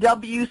Mark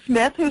W.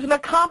 Smith, who's an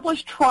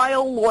accomplished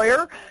trial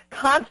lawyer,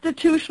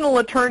 constitutional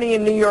attorney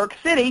in New York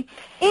City,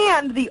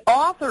 and the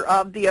author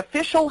of the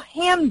official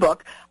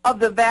handbook of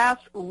the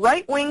vast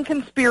right-wing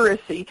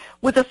conspiracy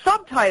with a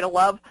subtitle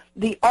of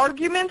The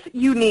Arguments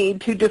You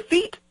Need to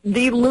Defeat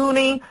the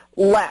Loony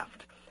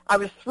Left. I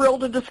was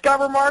thrilled to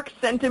discover Mark,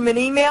 sent him an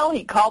email,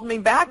 he called me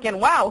back, and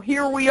wow,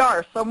 here we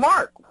are. So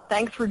Mark,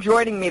 thanks for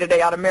joining me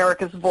today on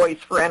America's Voice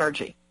for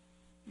Energy.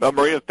 Well,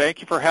 Maria,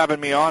 thank you for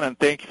having me on, and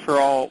thank you for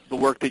all the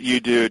work that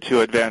you do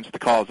to advance the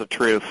cause of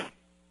truth.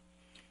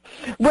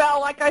 Well,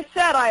 like I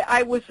said,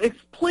 I was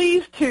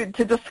pleased to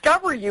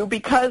discover you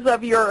because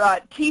of your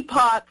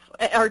teapots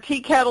or tea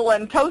kettle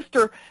and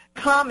toaster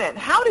comment.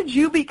 How did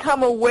you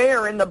become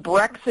aware in the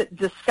Brexit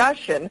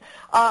discussion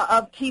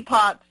of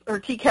teapots or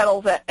tea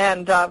kettles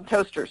and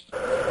toasters?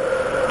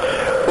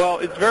 Well,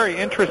 it's very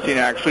interesting,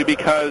 actually,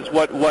 because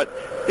what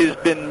has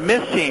been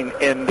missing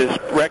in this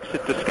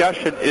Brexit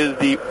discussion is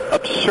the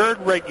absurd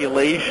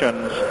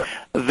regulations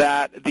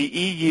that the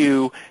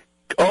EU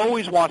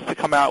always wants to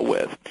come out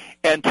with.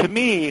 And to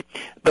me,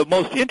 the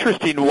most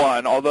interesting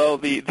one, although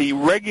the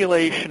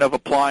regulation of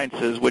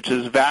appliances, which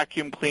is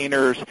vacuum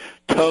cleaners,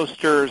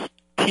 toasters,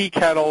 tea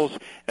kettles,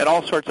 and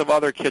all sorts of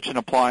other kitchen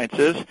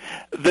appliances,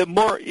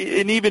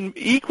 an even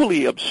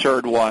equally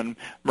absurd one,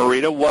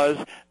 Marita, was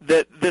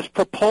that this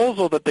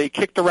proposal that they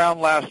kicked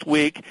around last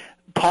week,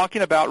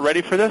 talking about,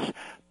 ready for this,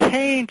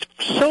 paying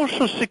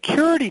Social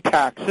Security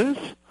taxes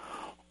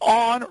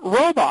on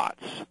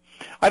robots.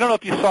 I don't know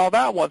if you saw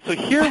that one. So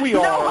here we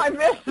are. No, I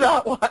missed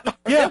that one.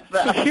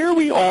 So here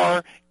we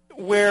are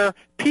where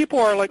people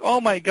are like,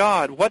 oh, my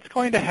God, what's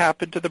going to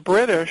happen to the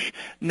British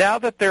now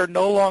that they're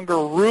no longer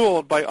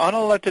ruled by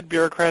unelected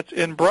bureaucrats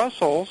in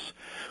Brussels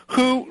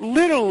who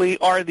literally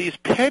are these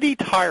petty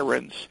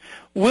tyrants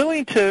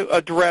willing to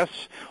address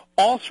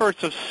all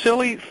sorts of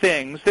silly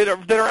things that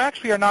are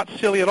actually not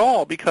silly at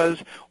all,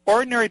 because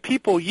ordinary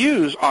people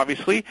use,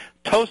 obviously,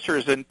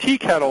 toasters and tea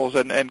kettles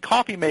and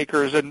coffee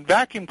makers and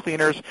vacuum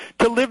cleaners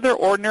to live their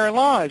ordinary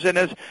lives. And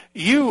as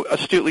you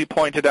astutely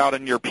pointed out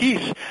in your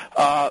piece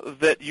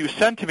that you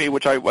sent to me,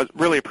 which I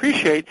really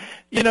appreciate,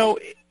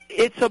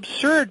 it's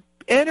absurd.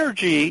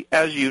 Energy,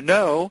 as you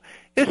know,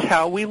 is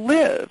how we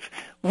live.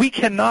 We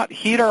cannot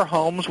heat our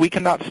homes. We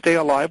cannot stay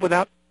alive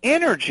without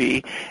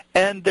energy,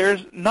 and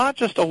there's not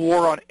just a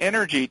war on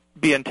energy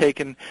being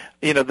taken,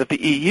 that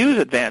the EU is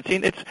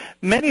advancing. It's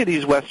many of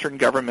these Western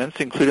governments,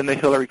 including the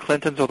Hillary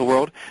Clintons of the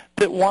world,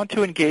 that want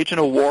to engage in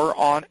a war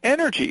on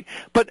energy.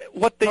 But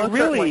what they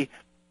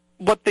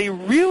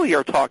really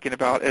are talking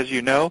about, as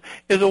you know,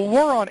 is a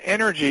war on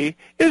energy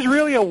is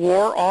really a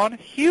war on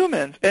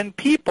humans and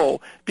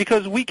people,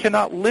 because we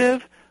cannot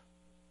live,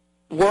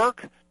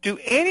 work, do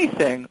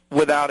anything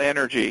without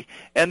energy.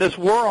 And this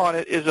war on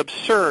it is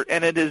absurd,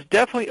 and it is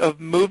definitely a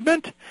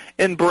movement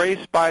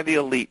embraced by the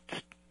elites.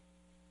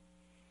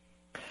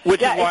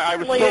 Which is why I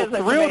was so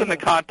thrilled in the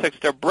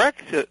context of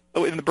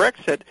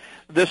Brexit,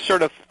 this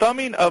sort of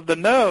thumbing of the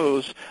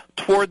nose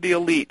toward the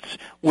elites,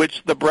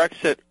 which the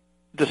Brexit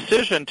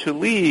decision to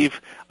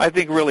leave, I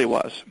think, really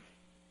was.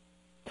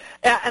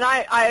 And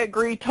I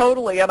agree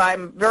totally, and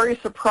I'm very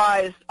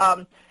surprised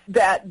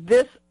that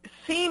this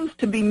seems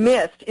to be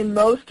missed in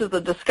most of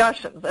the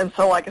discussions. And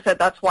so, like I said,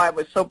 that's why I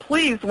was so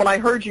pleased when I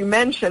heard you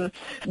mention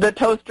the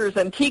toasters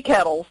and tea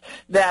kettles,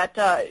 that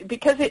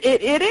because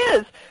it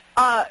is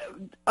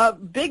a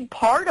big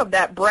part of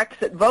that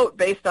Brexit vote,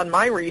 based on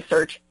my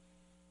research,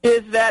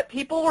 is that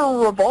people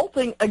are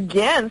revolting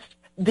against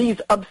these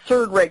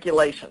absurd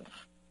regulations.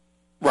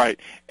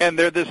 Right, and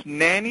they're this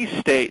nanny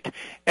state,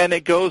 and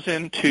it goes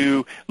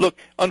into, look,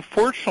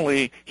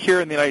 unfortunately, here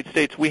in the United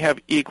States, we have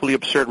equally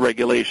absurd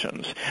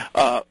regulations.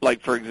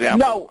 Like, for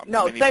example...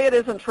 No, say it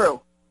isn't true.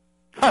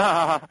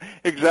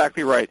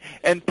 Exactly right.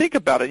 And think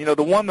about it. You know,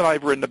 the one that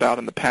I've written about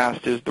in the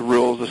past is the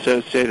rules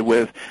associated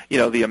with, you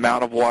know, the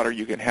amount of water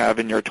you can have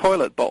in your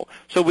toilet bowl.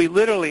 So we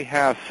literally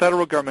have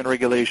federal government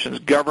regulations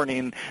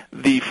governing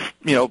the,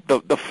 you know,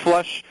 the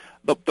flush,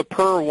 the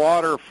per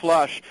water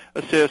flush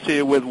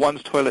associated with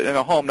one's toilet in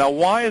a home. Now,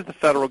 why is the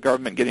federal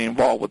government getting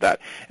involved with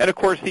that? And, of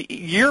course, the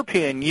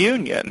European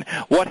Union,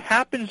 what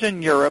happens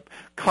in Europe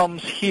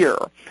comes here.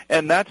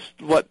 And that's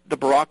what the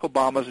Barack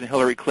Obamas and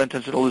Hillary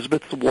Clintons and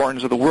Elizabeth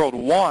Warrens of the world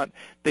want.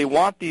 They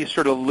want these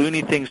sort of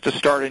loony things to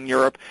start in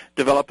Europe,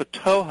 develop a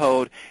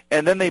toehold,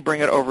 and then they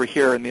bring it over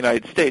here in the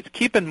United States.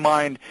 Keep in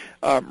mind,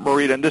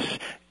 Marita, and this,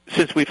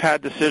 since we've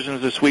had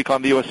decisions this week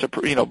on the U.S.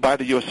 by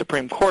the U.S.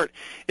 Supreme Court,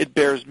 it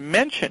bears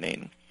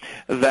mentioning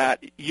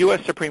that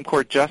U.S. Supreme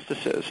Court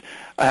justices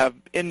have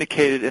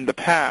indicated in the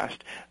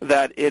past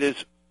that it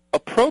is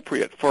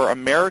appropriate for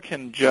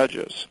American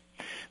judges,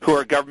 who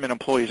are government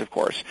employees, of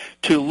course,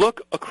 to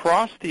look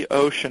across the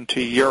ocean to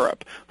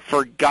Europe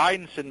for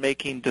guidance in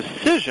making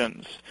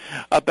decisions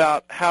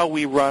about how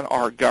we run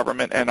our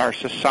government and our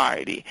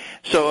society.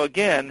 So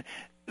again,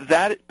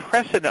 that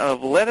precedent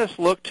of let us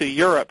look to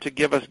Europe to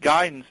give us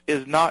guidance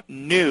is not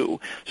new.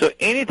 So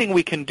anything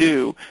we can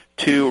do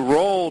to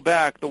roll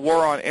back the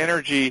war on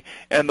energy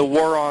and the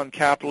war on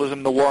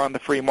capitalism, the war on the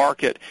free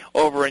market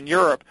over in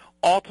Europe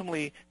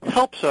ultimately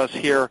helps us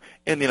here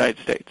in the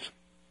United States.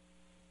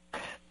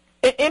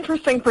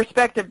 Interesting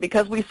perspective,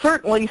 because we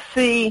certainly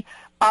see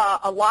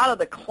a lot of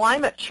the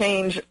climate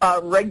change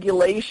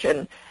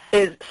regulation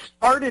is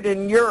started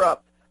in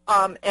Europe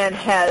and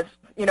has,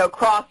 you know,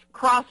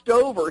 crossed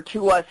over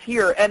to us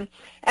here.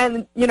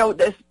 And you know,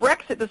 this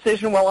Brexit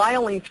decision, well, I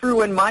only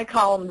threw in my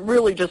column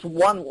really just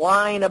one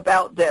line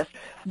about this,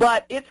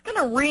 but it's going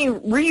to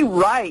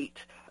rewrite.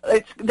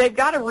 They've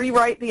got to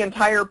rewrite the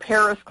entire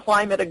Paris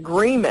Climate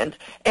Agreement,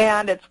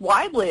 and it's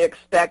widely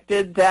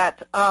expected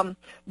that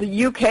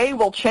the UK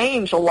will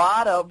change a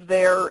lot of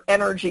their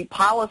energy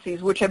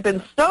policies, which have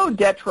been so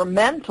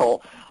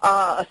detrimental,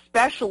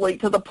 especially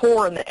to the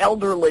poor and the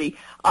elderly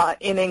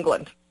in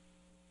England.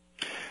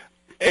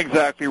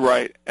 Exactly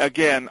right.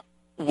 Again,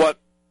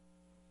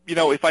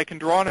 if I can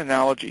draw an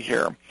analogy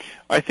here,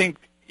 I think,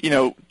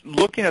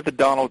 looking at the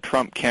Donald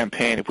Trump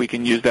campaign, if we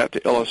can use that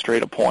to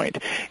illustrate a point,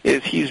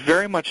 is he's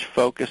very much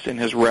focused in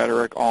his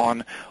rhetoric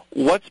on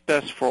what's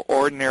best for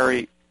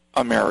ordinary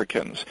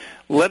Americans.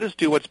 Let us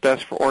do what's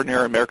best for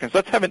ordinary Americans.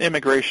 Let's have an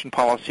immigration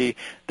policy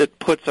that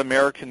puts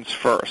Americans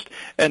first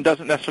and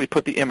doesn't necessarily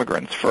put the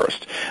immigrants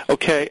first.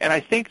 Okay? And I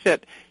think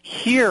that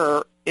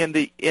here in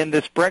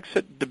this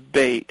Brexit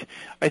debate,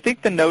 I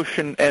think the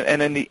notion,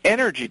 and in the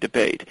energy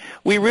debate,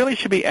 we really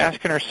should be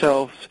asking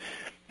ourselves,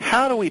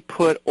 how do we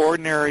put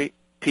ordinary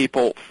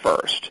people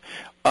first?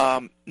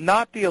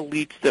 Not the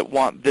elites that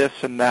want this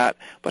and that,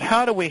 but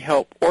how do we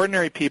help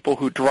ordinary people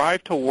who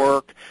drive to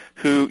work,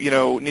 who,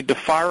 need to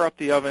fire up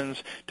the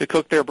ovens to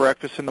cook their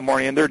breakfast in the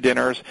morning and their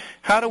dinners?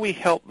 How do we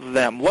help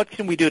them? What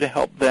can we do to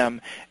help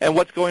them? And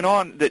what's going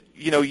on that,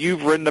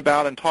 you've written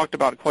about and talked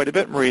about quite a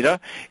bit,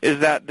 Marita, is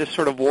that this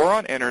sort of war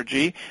on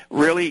energy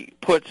really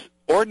puts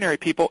ordinary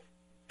people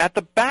at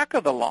the back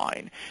of the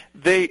line.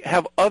 They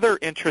have other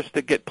interests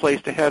that get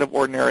placed ahead of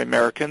ordinary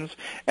Americans,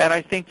 and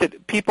I think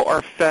that people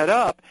are fed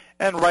up,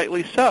 and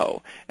rightly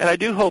so. And I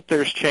do hope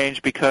there's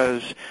change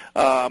because,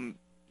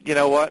 you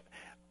know what,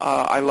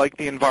 I like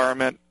the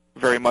environment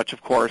very much,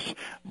 of course,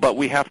 but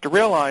we have to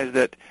realize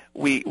that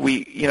we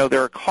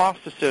there are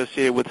costs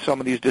associated with some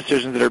of these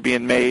decisions that are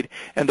being made,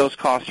 and those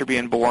costs are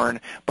being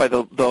borne by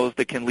those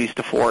that can least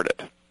afford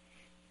it.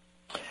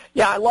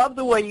 Yeah, I love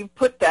the way you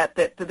put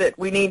that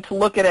we need to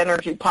look at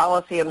energy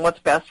policy and what's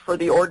best for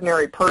the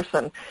ordinary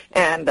person,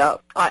 and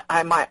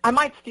I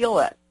might steal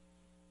that.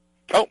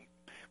 Oh,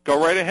 go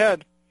right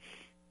ahead.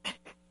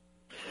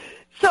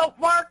 So,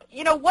 Mark,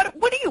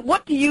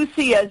 what do you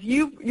see as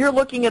you're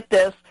looking at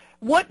this?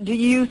 What do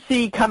you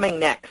see coming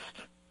next?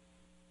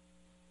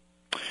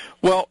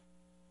 Well,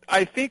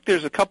 I think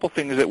there's a couple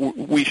things that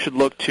we should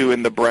look to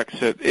in the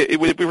Brexit.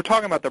 We were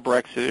talking about the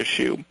Brexit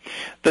issue.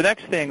 The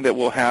next thing that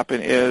will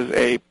happen is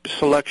a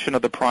selection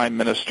of the Prime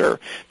Minister,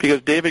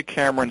 because David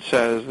Cameron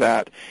says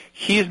that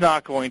he's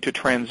not going to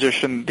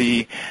transition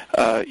the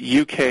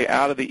UK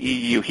out of the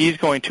EU. He's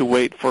going to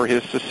wait for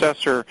his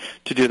successor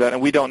to do that,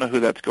 and we don't know who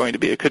that's going to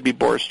be. It could be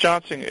Boris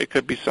Johnson. It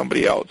could be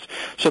somebody else.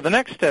 So the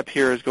next step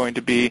here is going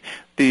to be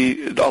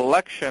the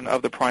election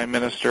of the Prime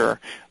Minister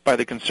by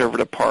the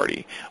Conservative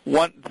Party.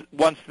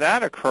 Once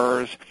that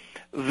occurs,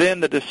 then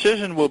the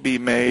decision will be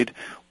made,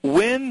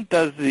 when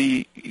does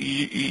the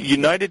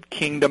United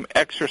Kingdom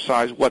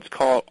exercise what's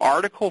called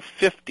Article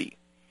 50?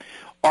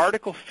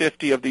 Article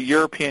 50 of the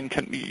European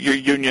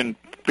Union,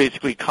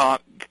 basically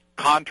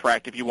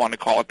contract, if you want to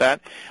call it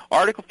that.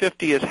 Article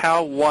 50 is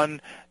how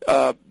one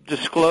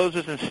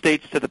discloses and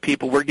states to the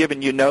people, we're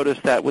giving you notice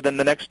that within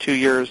the next 2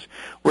 years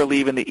we're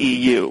leaving the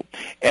EU.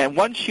 And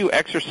once you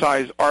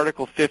exercise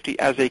Article 50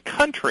 as a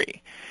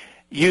country,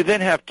 you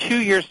then have 2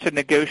 years to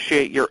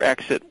negotiate your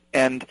exit.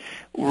 And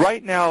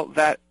right now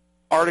that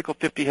Article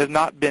 50 has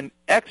not been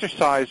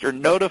exercised or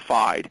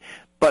notified,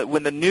 but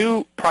when the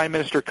new Prime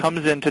Minister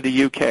comes into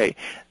the UK,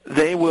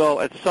 they will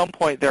at some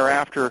point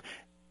thereafter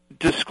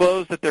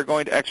disclose that they're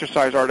going to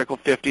exercise Article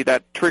 50.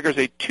 That triggers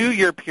a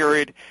 2-year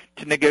period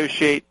to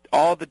negotiate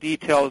all the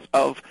details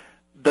of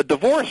the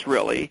divorce,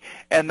 really,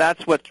 and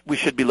that's what we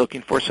should be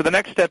looking for. So the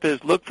next step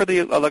is look for the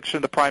election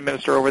of the Prime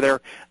Minister over there,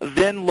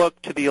 then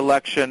look to the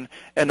election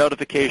and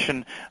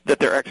notification that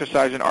they're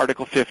exercising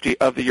Article 50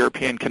 of the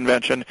European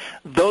Convention.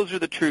 Those are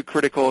the true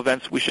critical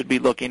events we should be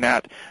looking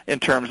at in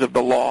terms of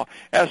the law.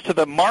 As to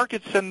the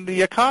markets and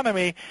the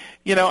economy,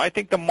 I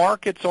think the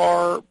markets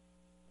are,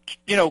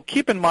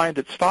 keep in mind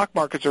that stock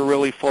markets are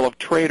really full of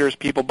traders,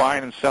 people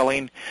buying and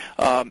selling.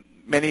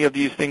 Many of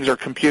these things are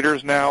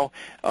computers now.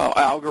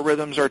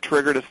 Algorithms are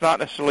triggered. It's not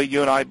necessarily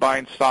you and I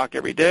buying stock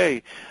every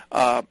day,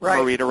 right.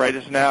 Marita, right?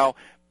 It's now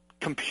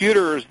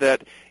computers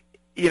that,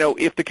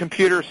 if the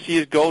computer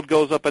sees gold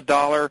goes up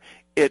 $1,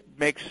 it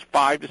makes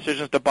 5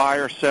 decisions to buy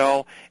or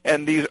sell,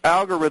 and these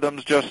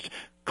algorithms just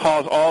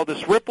cause all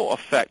this ripple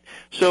effect.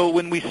 So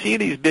when we see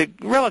these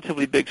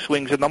relatively big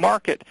swings in the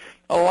market,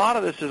 a lot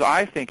of this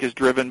I think is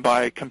driven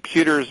by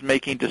computers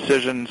making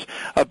decisions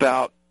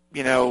about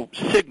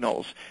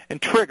signals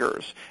and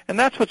triggers. And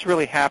that's what's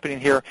really happening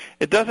here.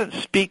 It doesn't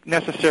speak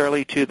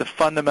necessarily to the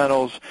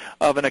fundamentals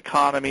of an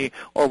economy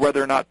or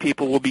whether or not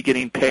people will be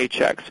getting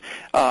paychecks.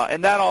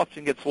 And that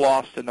often gets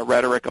lost in the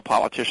rhetoric of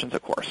politicians,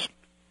 of course.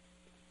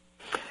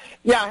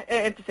 Yeah,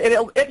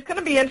 it's going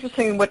to be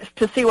interesting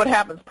to see what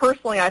happens.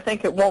 Personally, I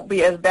think it won't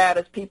be as bad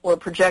as people are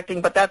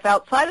projecting, but that's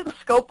outside of the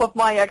scope of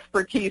my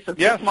expertise. It's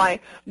just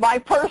my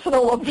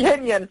personal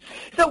opinion.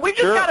 So we've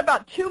just got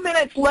about 2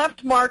 minutes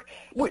left, Mark.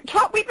 We've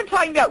been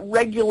talking about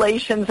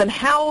regulations and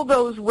how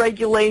those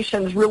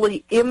regulations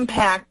really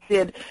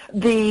impacted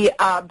the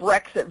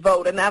Brexit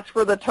vote, and that's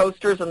where the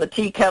toasters and the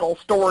tea kettle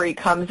story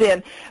comes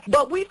in.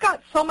 But we've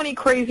got so many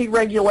crazy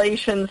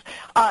regulations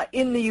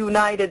in the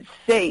United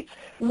States.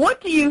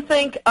 What do you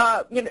think,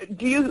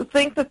 do you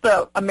think that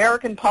the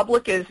American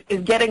public is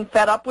getting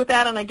fed up with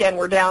that? And again,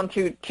 we're down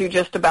to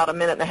just about a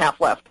minute and a half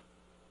left.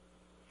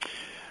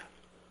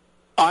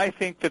 I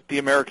think that the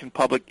American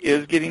public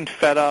is getting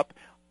fed up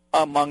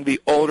among the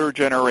older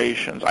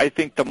generations. I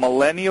think the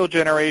millennial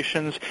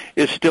generations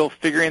is still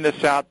figuring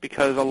this out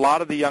because a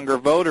lot of the younger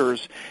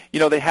voters,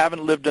 they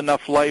haven't lived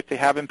enough life, they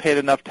haven't paid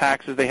enough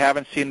taxes, they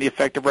haven't seen the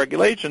effect of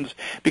regulations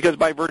because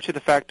by virtue of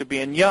the fact of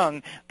being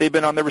young, they've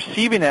been on the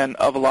receiving end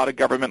of a lot of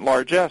government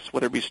largesse,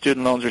 whether it be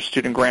student loans or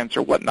student grants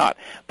or whatnot.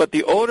 But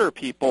the older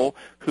people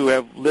who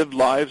have lived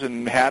lives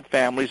and had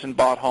families and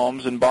bought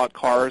homes and bought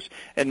cars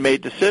and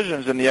made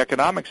decisions in the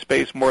economic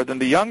space more than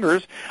the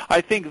youngers, I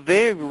think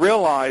they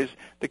realize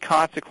the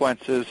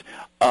consequences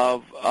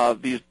of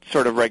these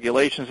sort of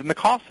regulations and the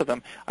cost of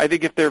them. I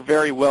think if they're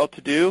very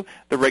well-to-do,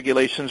 the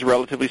regulations,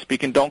 relatively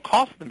speaking, don't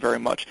cost them very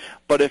much.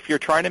 But if you're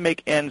trying to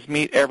make ends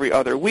meet every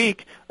other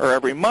week or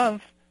every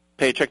month,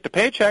 paycheck to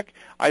paycheck,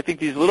 I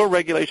think these little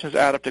regulations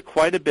add up to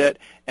quite a bit,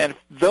 and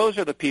those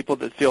are the people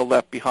that feel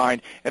left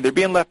behind. And they're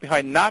being left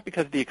behind not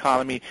because of the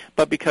economy,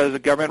 but because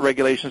of government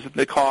regulations and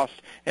the costs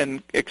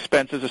and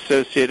expenses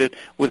associated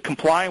with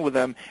complying with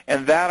them.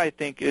 And that, I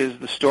think, is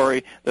the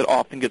story that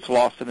often gets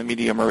lost in the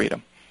media,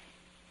 Marita.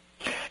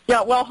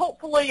 Yeah, well,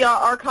 hopefully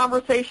our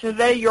conversation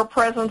today, your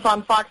presence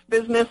on Fox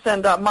Business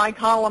and my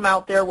column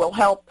out there will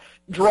help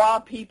draw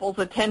people's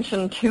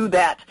attention to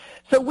that.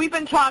 So we've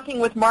been talking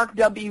with Mark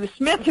W.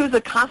 Smith, who's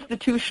a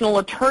constitutional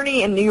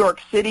attorney in New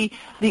York City,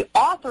 the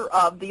author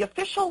of The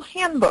Official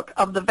Handbook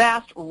of the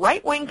Vast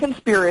Right-Wing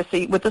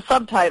Conspiracy with the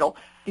subtitle,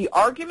 The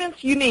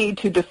Arguments You Need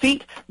to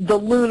Defeat the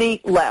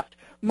Loony Left.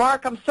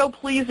 Mark, I'm so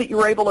pleased that you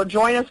were able to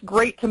join us.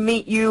 Great to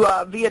meet you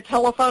via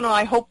telephone, and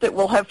I hope that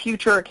we'll have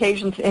future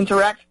occasions to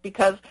interact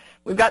because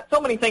we've got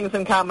so many things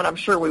in common. I'm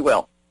sure we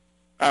will.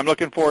 I'm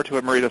looking forward to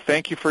it, Marita.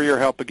 Thank you for your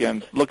help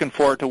again. Looking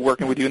forward to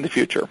working with you in the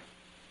future.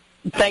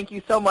 Thank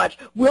you so much.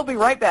 We'll be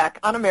right back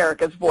on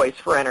America's Voice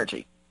for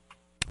Energy.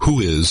 Who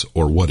is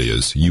or what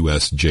is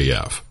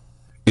USJF?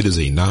 It is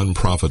a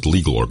non-profit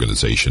legal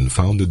organization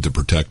founded to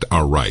protect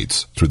our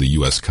rights through the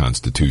U.S.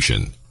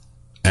 Constitution.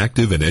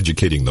 Active in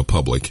educating the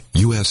public,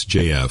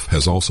 USJF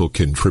has also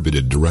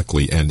contributed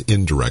directly and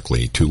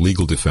indirectly to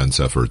legal defense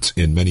efforts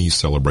in many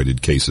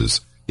celebrated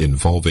cases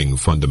involving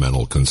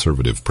fundamental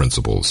conservative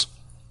principles.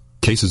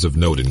 Cases of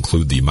note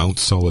include the Mount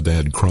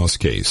Soledad Cross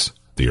case,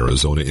 the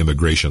Arizona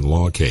immigration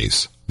law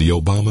case, the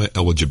Obama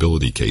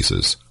eligibility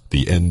cases,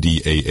 the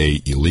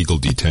NDAA illegal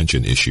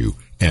detention issue,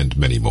 and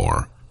many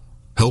more.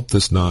 Help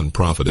this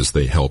nonprofit as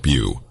they help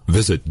you.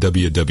 Visit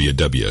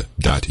www.usjf.net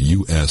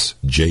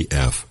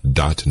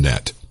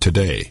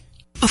today.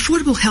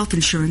 Affordable health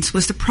insurance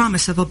was the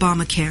promise of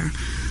Obamacare,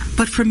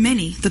 but for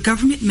many, the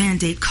government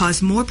mandate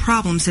caused more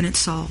problems than it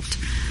solved.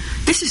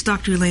 This is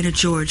Dr. Elena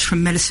George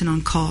from Medicine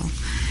on Call,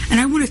 and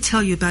I want to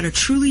tell you about a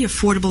truly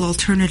affordable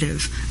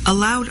alternative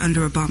allowed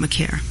under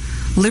Obamacare,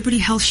 Liberty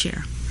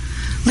HealthShare.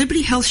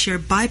 Liberty HealthShare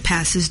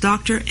bypasses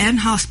doctor and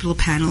hospital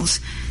panels,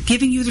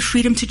 giving you the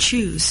freedom to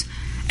choose.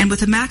 And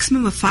with a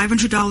maximum of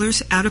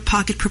 $500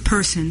 out-of-pocket per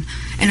person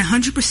and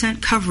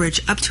 100%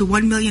 coverage up to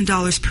 $1 million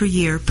per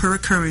year per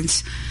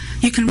occurrence,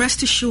 you can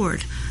rest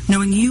assured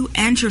knowing you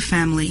and your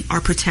family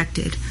are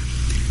protected.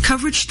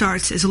 Coverage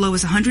starts as low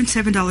as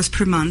 $107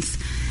 per month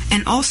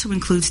and also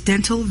includes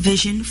dental,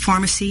 vision,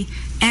 pharmacy,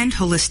 and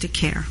holistic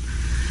care.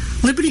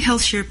 Liberty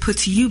HealthShare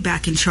puts you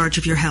back in charge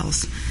of your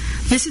health.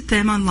 Visit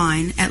them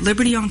online at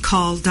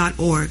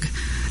libertyoncall.org.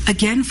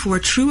 Again, for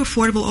a true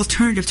affordable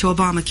alternative to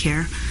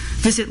Obamacare,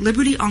 visit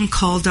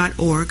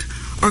libertyoncall.org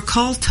or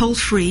call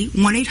toll-free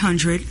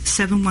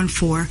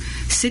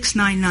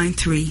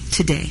 1-800-714-6993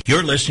 today.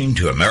 You're listening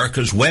to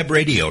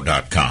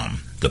America'sWebRadio.com,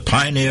 the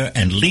pioneer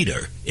and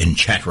leader in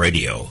chat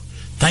radio.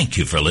 Thank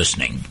you for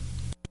listening.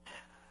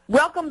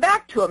 Welcome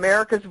back to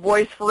America's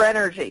Voice for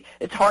Energy.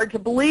 It's hard to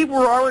believe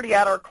we're already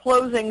at our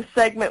closing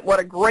segment. What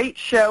a great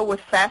show with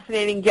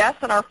fascinating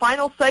guests. In our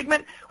final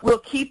segment, we'll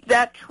keep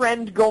that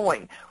trend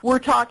going. We're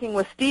talking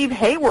with Steve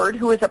Hayward,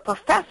 who is a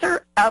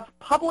professor of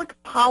public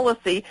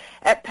policy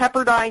at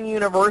Pepperdine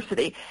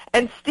University.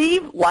 And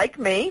Steve, like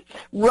me,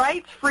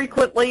 writes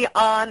frequently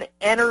on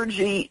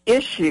energy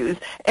issues.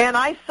 And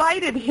I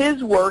cited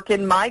his work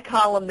in my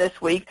column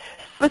this week,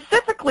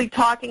 specifically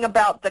talking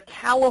about the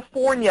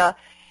California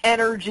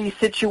energy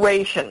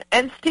situation.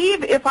 And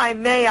Steve, if I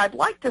may, I'd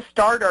like to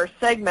start our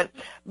segment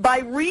by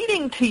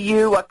reading to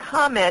you a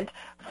comment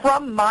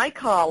from my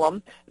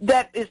column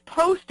that is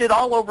posted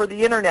all over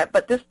the internet,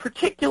 but this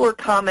particular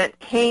comment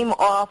came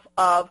off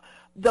of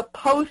the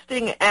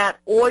posting at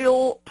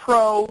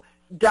oilpro.com,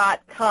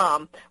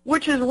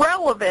 which is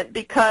relevant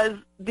because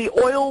the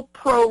Oil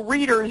Pro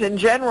readers in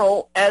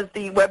general, as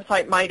the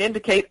website might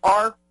indicate,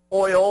 are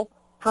oil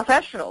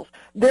professionals.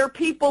 They're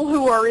people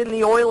who are in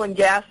the oil and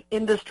gas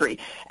industry.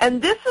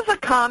 And this is a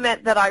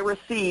comment that I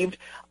received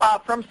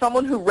from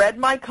someone who read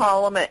my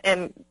column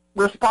and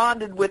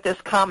responded with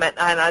this comment,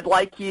 and I'd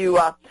like you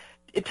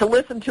to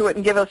listen to it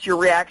and give us your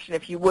reaction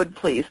if you would,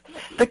 please.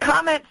 The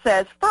comment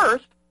says,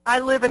 first, I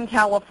live in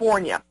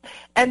California,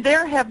 and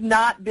there have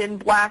not been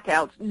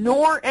blackouts,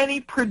 nor any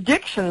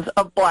predictions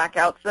of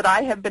blackouts that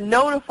I have been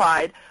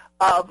notified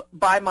of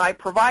by my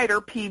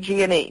provider,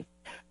 PG&E.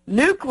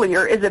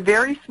 Nuclear is a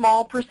very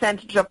small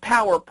percentage of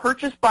power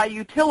purchased by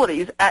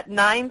utilities at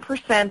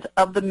 9%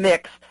 of the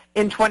mix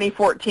in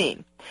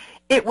 2014.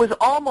 It was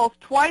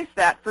almost twice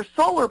that for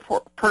solar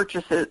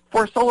purchases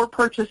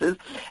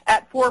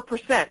at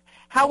 4%.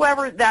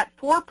 However, that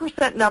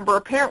 4% number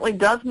apparently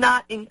does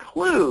not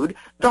include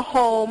the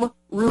home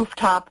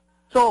rooftop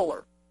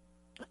solar.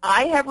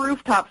 I have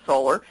rooftop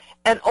solar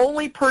and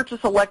only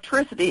purchase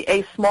electricity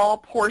a small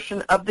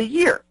portion of the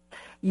year.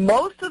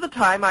 Most of the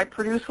time I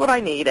produce what I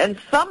need, and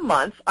some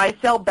months I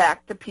sell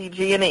back to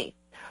PG&E.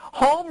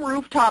 Home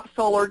rooftop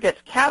solar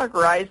gets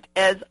categorized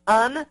as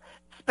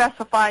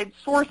unspecified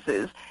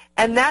sources,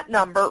 and that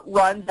number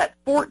runs at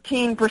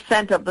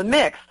 14% of the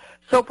mix.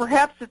 So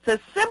perhaps it's as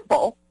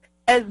simple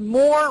as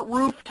more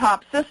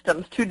rooftop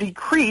systems to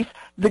decrease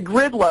the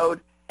grid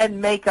load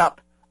and make up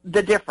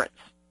the difference.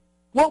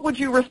 What would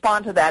you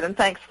respond to that? And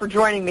thanks for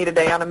joining me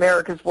today on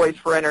America's Voice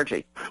for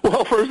Energy.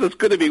 Well, first, it's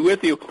good to be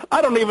with you.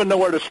 I don't even know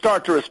where to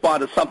start to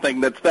respond to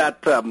something that's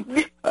that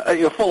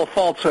full of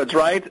falsehoods,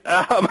 right?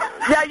 I mean,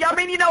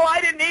 I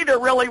didn't either,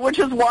 really, which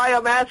is why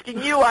I'm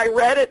asking you. I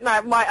read it, and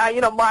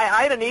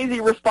I had an easy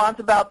response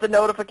about the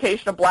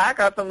notification of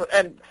blackouts,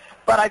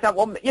 but I thought,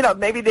 well,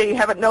 maybe they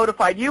haven't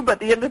notified you, but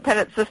the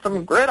independent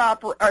system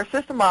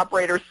system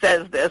operator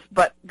says this.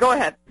 But go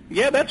ahead.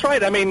 Yeah, that's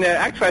right. I mean,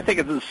 actually, I think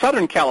it's in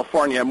Southern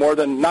California more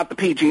than not the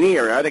PG&E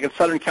area. I think it's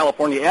Southern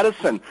California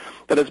Edison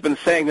that has been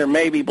saying there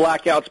may be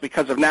blackouts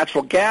because of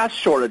natural gas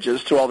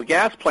shortages to all the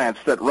gas plants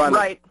that run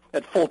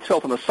at full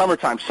tilt in the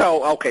summertime.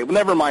 So, okay, well,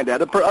 never mind that.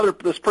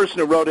 This person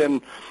who wrote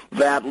in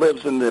that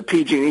lives in the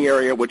PG&E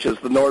area, which is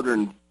the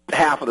northern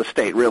half of the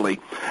state, really.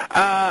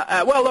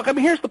 Well, look, I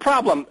mean, here's the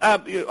problem.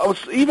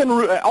 Even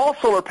all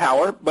solar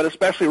power, but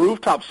especially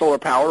rooftop solar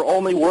power,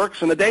 only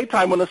works in the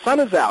daytime when the sun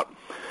is out.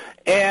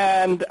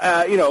 And,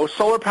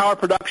 solar power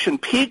production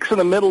peaks in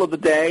the middle of the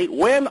day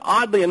when,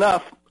 oddly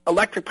enough,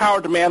 electric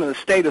power demand in the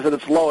state is at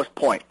its lowest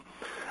point.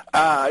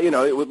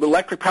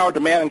 Electric power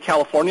demand in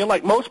California,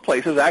 like most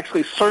places,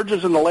 actually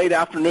surges in the late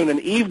afternoon and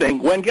evening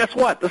when, guess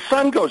what, the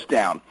sun goes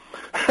down.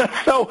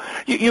 So,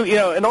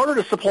 in order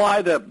to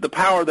supply the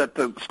power that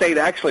the state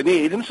actually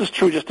needs, and this is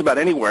true just about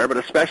anywhere, but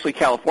especially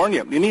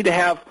California, you need to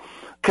have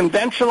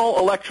conventional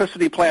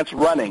electricity plants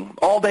running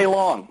all day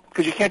long,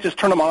 because you can't just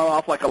turn them on and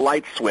off like a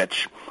light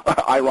switch,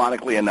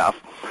 ironically enough.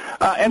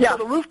 So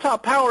the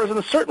rooftop power is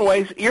in certain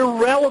ways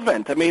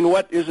irrelevant. I mean,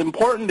 what is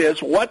important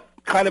is what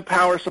kind of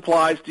power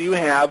supplies do you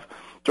have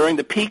during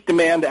the peak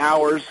demand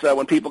hours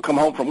when people come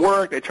home from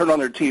work, they turn on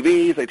their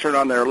TVs, they turn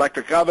on their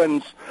electric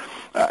ovens,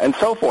 and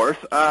so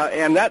forth.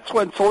 And that's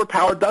when solar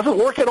power doesn't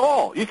work at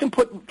all. You can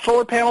put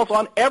solar panels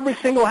on every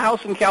single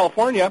house in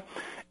California,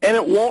 and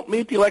it won't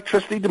meet the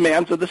electricity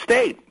demands of the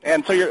state.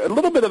 And so you're a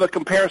little bit of a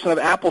comparison of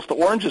apples to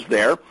oranges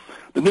there.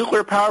 The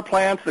nuclear power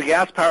plants, the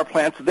gas power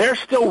plants, they're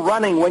still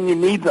running when you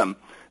need them,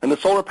 and the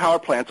solar power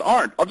plants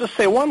aren't. I'll just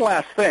say one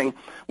last thing.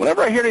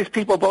 Whenever I hear these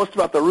people boast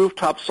about the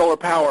rooftop solar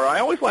power, I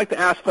always like to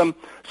ask them,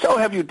 so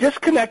have you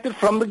disconnected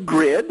from the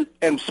grid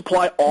and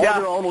supply all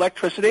their own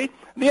electricity?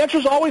 And the answer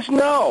is always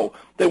no.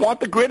 They want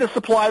the grid to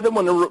supply them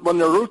when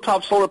the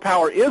rooftop solar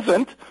power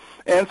isn't,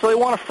 and so they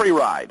want a free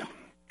ride.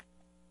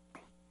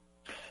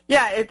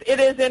 Yeah, it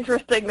is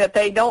interesting that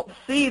they don't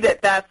see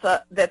that's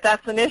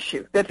an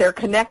issue, that they're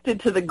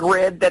connected to the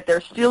grid, that they're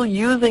still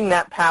using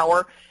that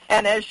power.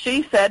 And as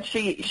she said,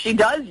 she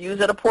does use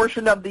it a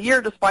portion of the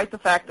year, despite the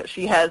fact that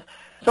she has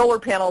solar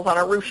panels on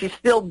her roof. She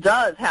still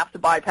does have to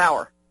buy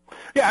power.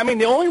 Yeah, I mean,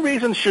 the only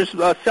reason she's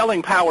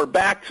selling power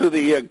back to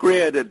the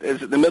grid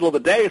is in the middle of the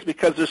day is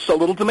because there's so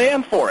little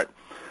demand for it.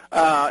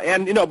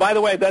 And by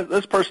the way,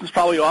 this person's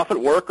probably off at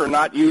work or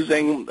not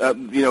using,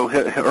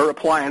 her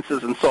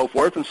appliances and so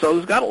forth. And so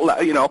there's got,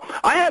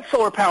 I had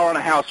solar power on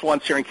a house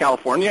once here in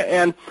California,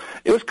 and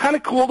it was kind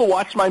of cool to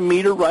watch my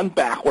meter run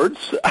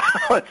backwards.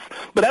 But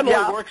that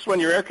only works when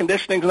your air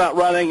conditioning's not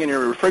running and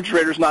your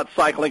refrigerator's not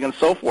cycling and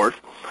so forth.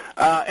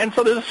 And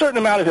so there's a certain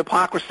amount of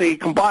hypocrisy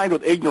combined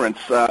with ignorance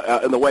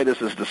in the way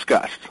this is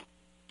discussed.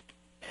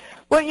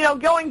 Well,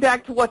 going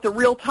back to what the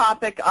real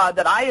topic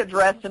that I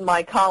addressed in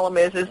my column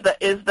is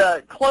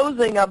the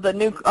closing of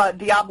the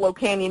Diablo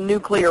Canyon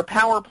nuclear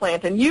power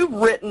plant, and you've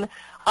written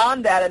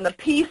on that. And the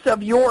piece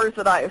of yours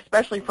that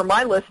especially for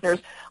my listeners,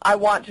 I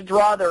want to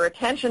draw their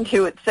attention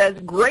to. It says,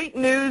 "Great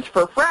news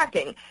for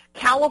fracking: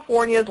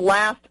 California's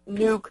last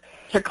nuke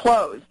to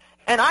close."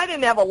 And I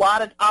didn't have a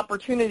lot of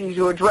opportunity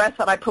to address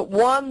that. I put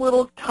one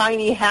little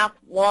tiny half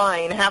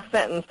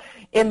sentence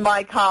in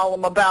my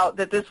column about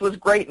that this was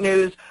great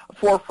news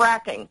for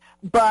fracking.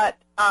 But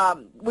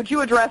would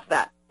you address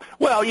that?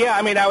 Well, yeah,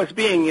 I mean, I was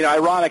being,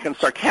 ironic and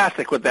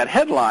sarcastic with that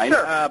headline,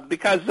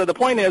 because the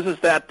point is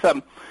that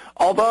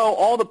although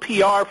all the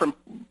PR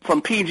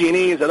from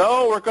PG&E is that,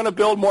 we're going to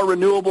build more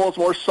renewables,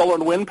 more solar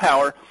and wind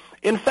power,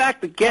 in fact,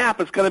 the gap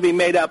is going to be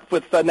made up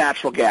with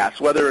natural gas,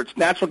 whether it's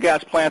natural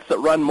gas plants that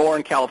run more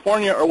in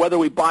California or whether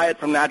we buy it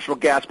from natural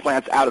gas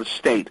plants out of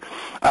state.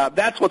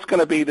 That's what's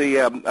going to be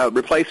the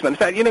replacement. In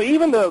fact,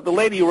 even the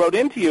lady who wrote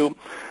into you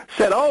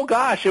said, oh,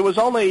 gosh, it was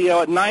only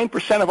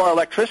 9% of our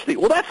electricity.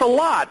 Well, that's a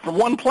lot from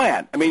one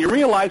plant. I mean, you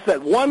realize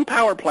that one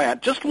power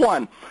plant, just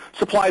one,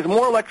 supplies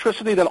more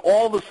electricity than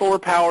all the solar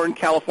power in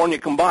California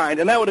combined,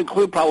 and that would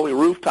include probably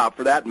rooftop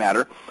for that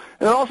matter.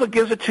 And it also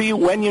gives it to you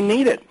when you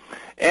need it.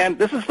 And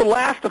this is the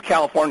last of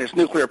California's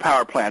nuclear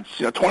power plants.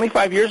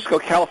 25 years ago,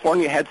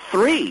 California had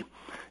 3,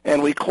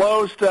 and we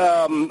closed,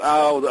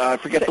 I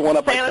forget the one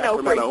up by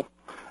Sacramento.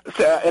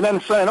 And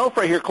then San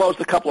Onofre here closed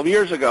a couple of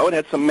years ago. It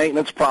had some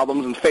maintenance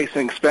problems and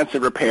facing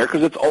expensive repair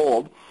because it's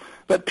old.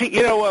 But,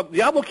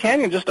 Diablo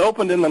Canyon just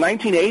opened in the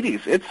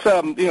 1980s. It's,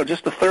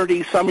 just a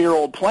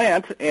 30-some-year-old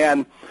plant,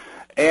 and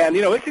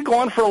it could go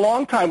on for a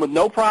long time with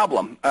no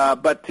problem.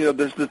 But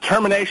there's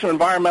determination of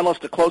environmentalists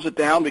to close it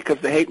down because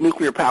they hate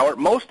nuclear power.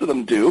 Most of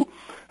them do.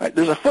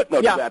 There's a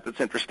footnote to that that's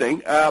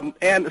interesting.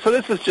 And so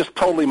this is just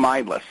totally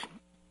mindless.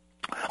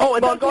 Oh,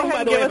 and go ahead,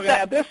 by the way, I'm going to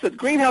add this, that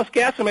greenhouse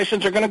gas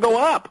emissions are going to go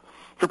up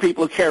for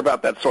people who care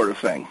about that sort of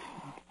thing.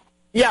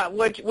 Yeah,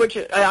 which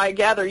I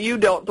gather you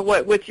don't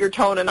with your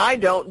tone, and I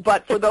don't.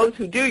 But for those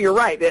who do, you're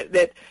right,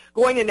 that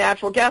going to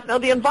natural gas. Now,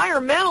 the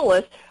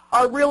environmentalists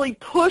are really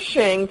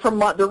pushing, from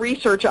the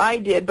research I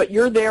did, but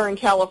you're there in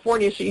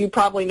California, so you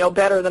probably know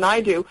better than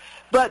I do,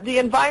 but the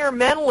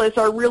environmentalists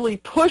are really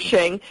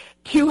pushing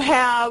to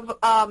have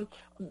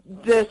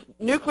this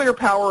nuclear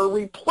power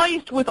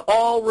replaced with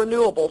all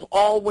renewables,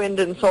 all wind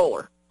and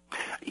solar.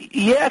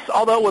 Yes,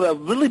 although with a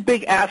really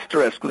big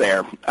asterisk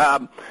there.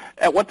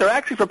 What they're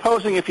actually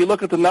proposing, if you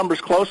look at the numbers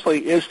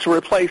closely, is to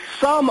replace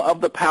some of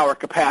the power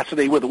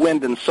capacity with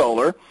wind and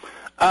solar.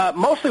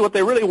 Mostly what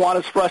they really want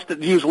is for us to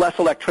use less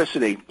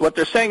electricity. What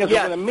they're saying is we're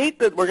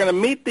going to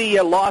meet the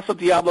loss of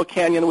Diablo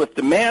Canyon with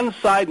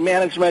demand-side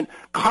management,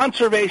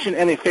 conservation,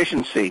 and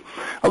efficiency.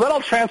 Well, that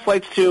all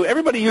translates to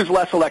everybody use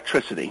less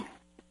electricity.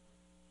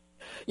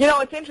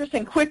 It's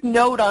interesting. Quick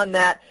note on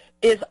that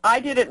is I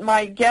did it,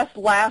 my guest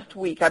last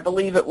week, I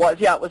believe it was.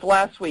 Yeah, it was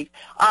last week.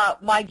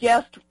 My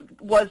guest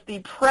was the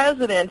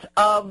president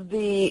of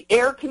the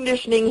Air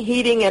Conditioning,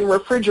 Heating, and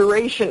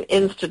Refrigeration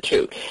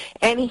Institute.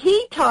 And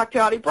he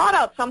brought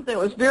out something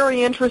that was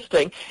very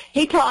interesting.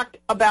 He talked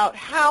about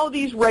how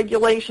these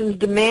regulations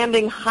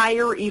demanding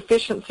higher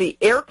efficiency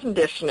air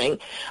conditioning,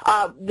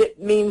 that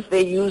means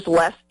they use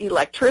less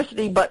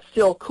electricity but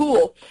still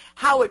cool,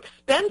 how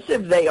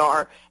expensive they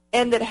are,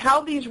 and that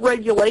how these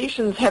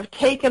regulations have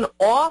taken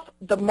off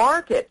the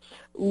market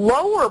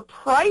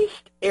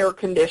lower-priced air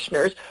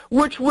conditioners,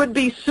 which would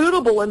be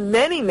suitable in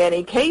many,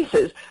 many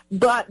cases,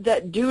 but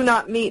that do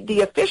not meet the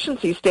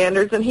efficiency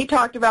standards. And he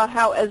talked about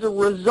how, as a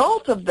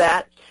result of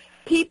that,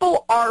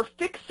 people are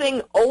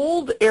fixing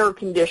old air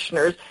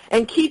conditioners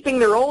and keeping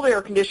their old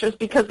air conditioners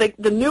because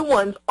the new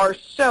ones are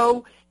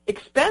so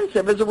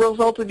expensive as a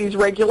result of these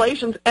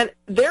regulations. And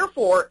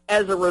therefore,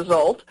 as a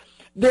result,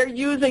 they're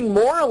using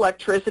more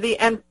electricity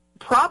and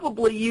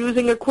probably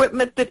using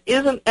equipment that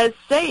isn't as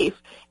safe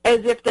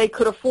as if they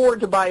could afford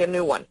to buy a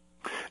new one.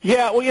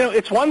 Yeah, well,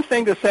 it's one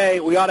thing to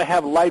say we ought to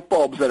have light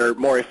bulbs that are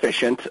more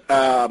efficient,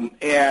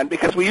 and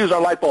because we use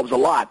our light bulbs a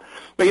lot.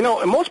 But,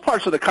 in most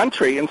parts of the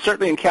country, and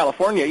certainly in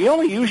California, you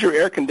only use your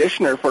air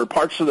conditioner for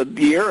parts of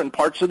the year and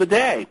parts of the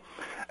day.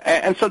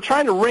 And so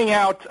trying to wring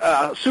out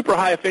super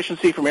high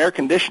efficiency from air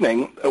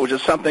conditioning, which is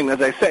something,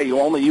 as I say, you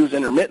only use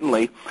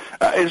intermittently,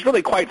 is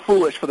really quite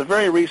foolish for the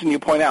very reason you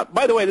point out.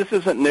 By the way, this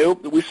isn't new.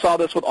 We saw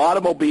this with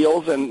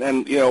automobiles, and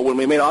when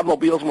we made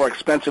automobiles more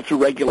expensive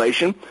through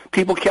regulation,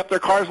 people kept their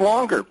cars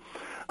longer.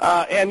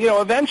 And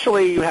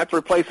eventually you have to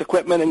replace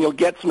equipment and you'll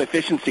get some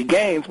efficiency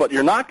gains, but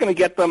you're not going to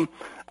get them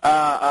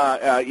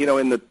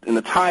in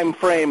the time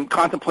frame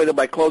contemplated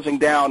by closing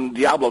down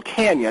Diablo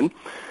Canyon.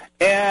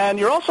 And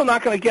you're also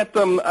not going to get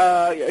them,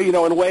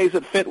 in ways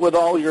that fit with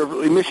all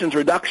your emissions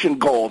reduction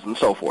goals and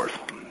so forth.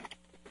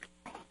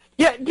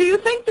 Yeah, do you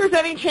think there's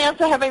any chance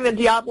of having the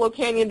Diablo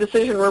Canyon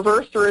decision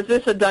reversed, or is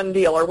this a done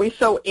deal? Are we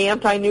so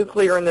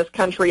anti-nuclear in this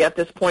country at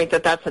this point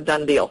that that's a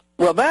done deal?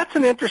 Well, that's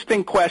an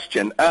interesting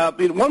question.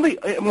 One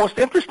of the most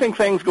interesting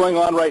things going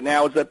on right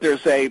now is that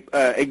there's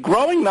a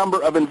growing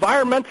number of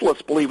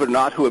environmentalists, believe it or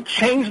not, who have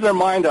changed their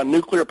mind on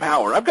nuclear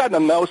power. I've gotten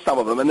to know some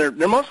of them, and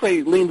they're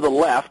mostly lean to the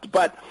left,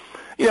 but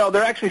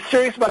they're actually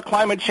serious about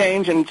climate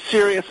change and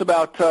serious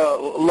about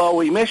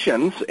low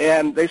emissions,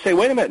 and they say,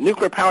 wait a minute,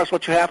 nuclear power is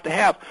what you have to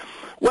have.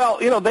 Well,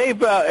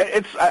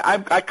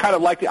 I kind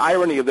of like the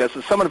irony of this,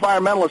 is some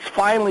environmentalists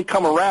finally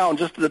come around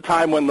just at the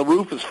time when the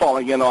roof is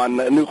falling in on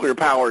nuclear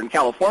power in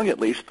California, at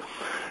least.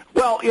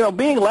 Well,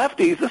 being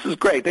lefties, this is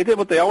great. They did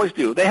what they always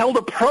do. They held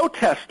a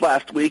protest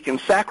last week in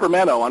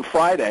Sacramento on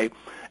Friday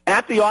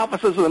at the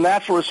offices of the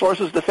Natural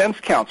Resources Defense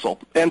Council.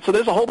 And so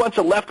there's a whole bunch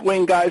of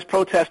left-wing guys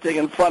protesting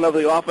in front of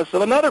the office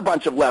of another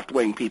bunch of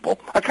left-wing people.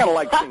 I kind of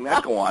like seeing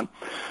that go on.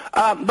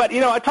 But,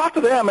 I talked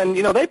to them, and,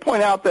 they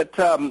point out that,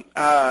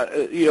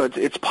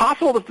 it's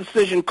possible that the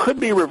decision could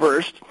be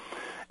reversed,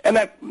 and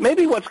that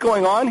maybe what's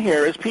going on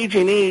here is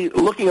PG&E,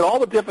 looking at all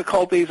the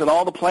difficulties and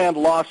all the planned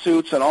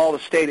lawsuits and all the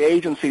state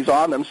agencies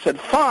on them, said,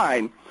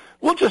 fine,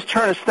 we'll just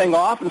turn this thing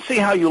off and see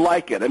how you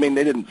like it. I mean,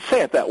 they didn't say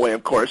it that way,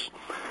 of course.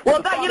 Well,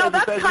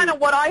 that's kind of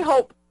what I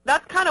hope.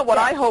 That's kind of what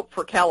I hope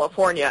for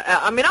California.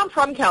 I mean, I'm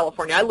from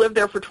California. I lived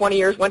there for 20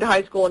 years, went to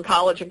high school and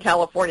college in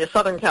California,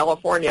 Southern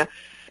California.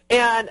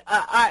 And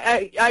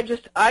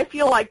I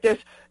feel like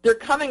they're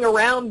coming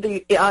around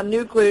the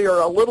nuclear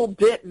a little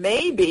bit,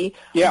 maybe,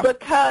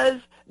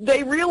 because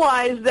they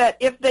realize that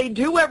if they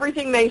do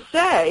everything they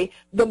say,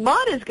 the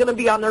mud is going to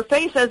be on their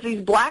face as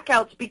these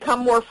blackouts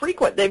become more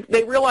frequent.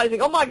 They're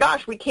realizing, oh my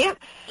gosh, we can't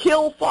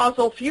kill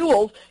fossil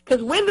fuels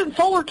because wind and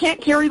solar can't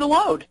carry the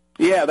load.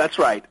 Yeah, that's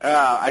right.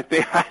 I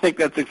think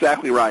that's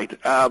exactly right.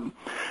 So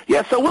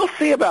we'll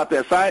see about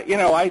this.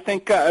 I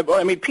think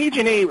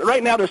PG&E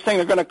right now they're saying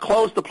they're going to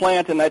close the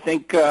plant in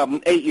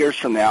 8 years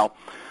from now.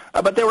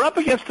 But they were up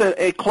against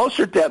a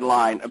closer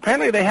deadline.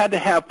 Apparently they had to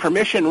have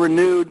permission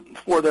renewed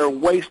for their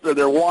waste or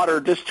their water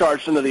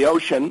discharged into the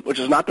ocean, which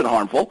has not been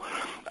harmful.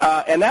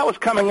 And that was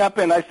coming up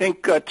in,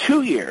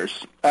 2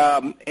 years.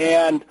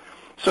 And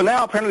so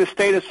now apparently the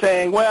state is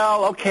saying,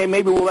 well, okay,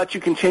 maybe we'll let you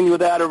continue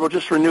with that or we'll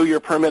just renew your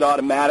permit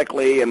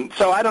automatically. And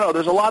so I don't know.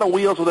 There's a lot of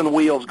wheels within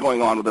wheels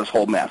going on with this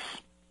whole mess.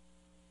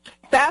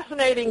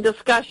 Fascinating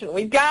discussion.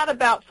 We've got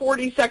about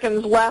 40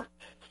 seconds left.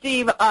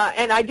 Steve,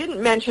 and I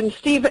didn't mention,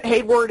 Steve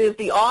Hayward is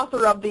the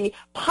author of the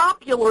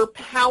popular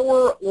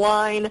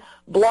Powerline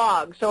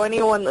blog. So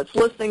anyone that's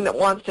listening that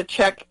wants to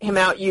check him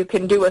out, you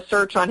can do a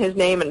search on his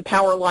name and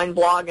Powerline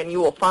blog, and you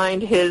will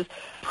find his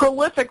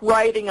prolific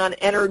writing on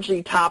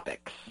energy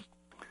topics.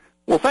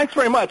 Well, thanks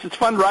very much. It's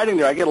fun writing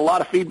there. I get a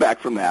lot of feedback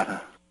from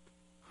that.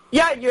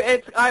 Yeah,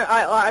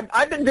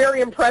 I've been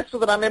very impressed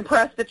with it. I'm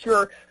impressed that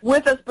you're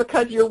with us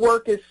because your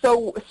work is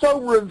so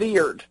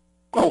revered.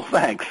 Oh,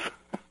 thanks.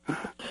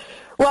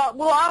 Well,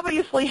 we'll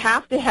obviously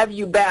have to have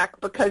you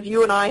back because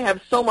you and I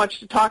have so much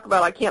to talk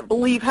about. I can't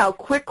believe how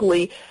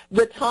quickly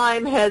the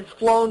time has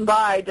flown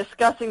by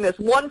discussing this.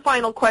 One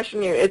final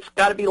question here. It's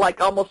got to be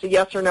like almost a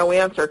yes or no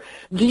answer.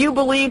 Do you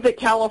believe that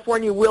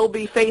California will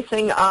be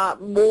facing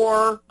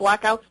more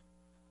blackouts?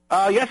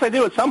 Yes, I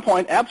do at some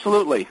point,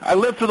 absolutely. I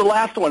lived through the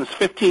last ones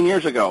 15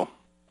 years ago.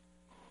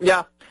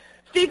 Yeah.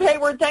 Steve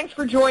Hayward, thanks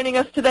for joining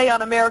us today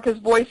on America's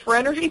Voice for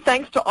Energy.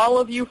 Thanks to all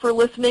of you for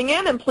listening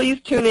in, and please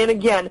tune in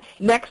again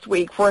next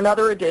week for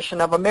another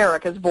edition of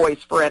America's Voice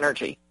for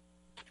Energy.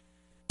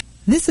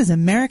 This is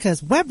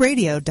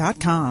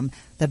AmericasWebRadio.com,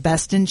 the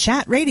best in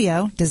chat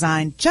radio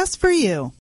designed just for you.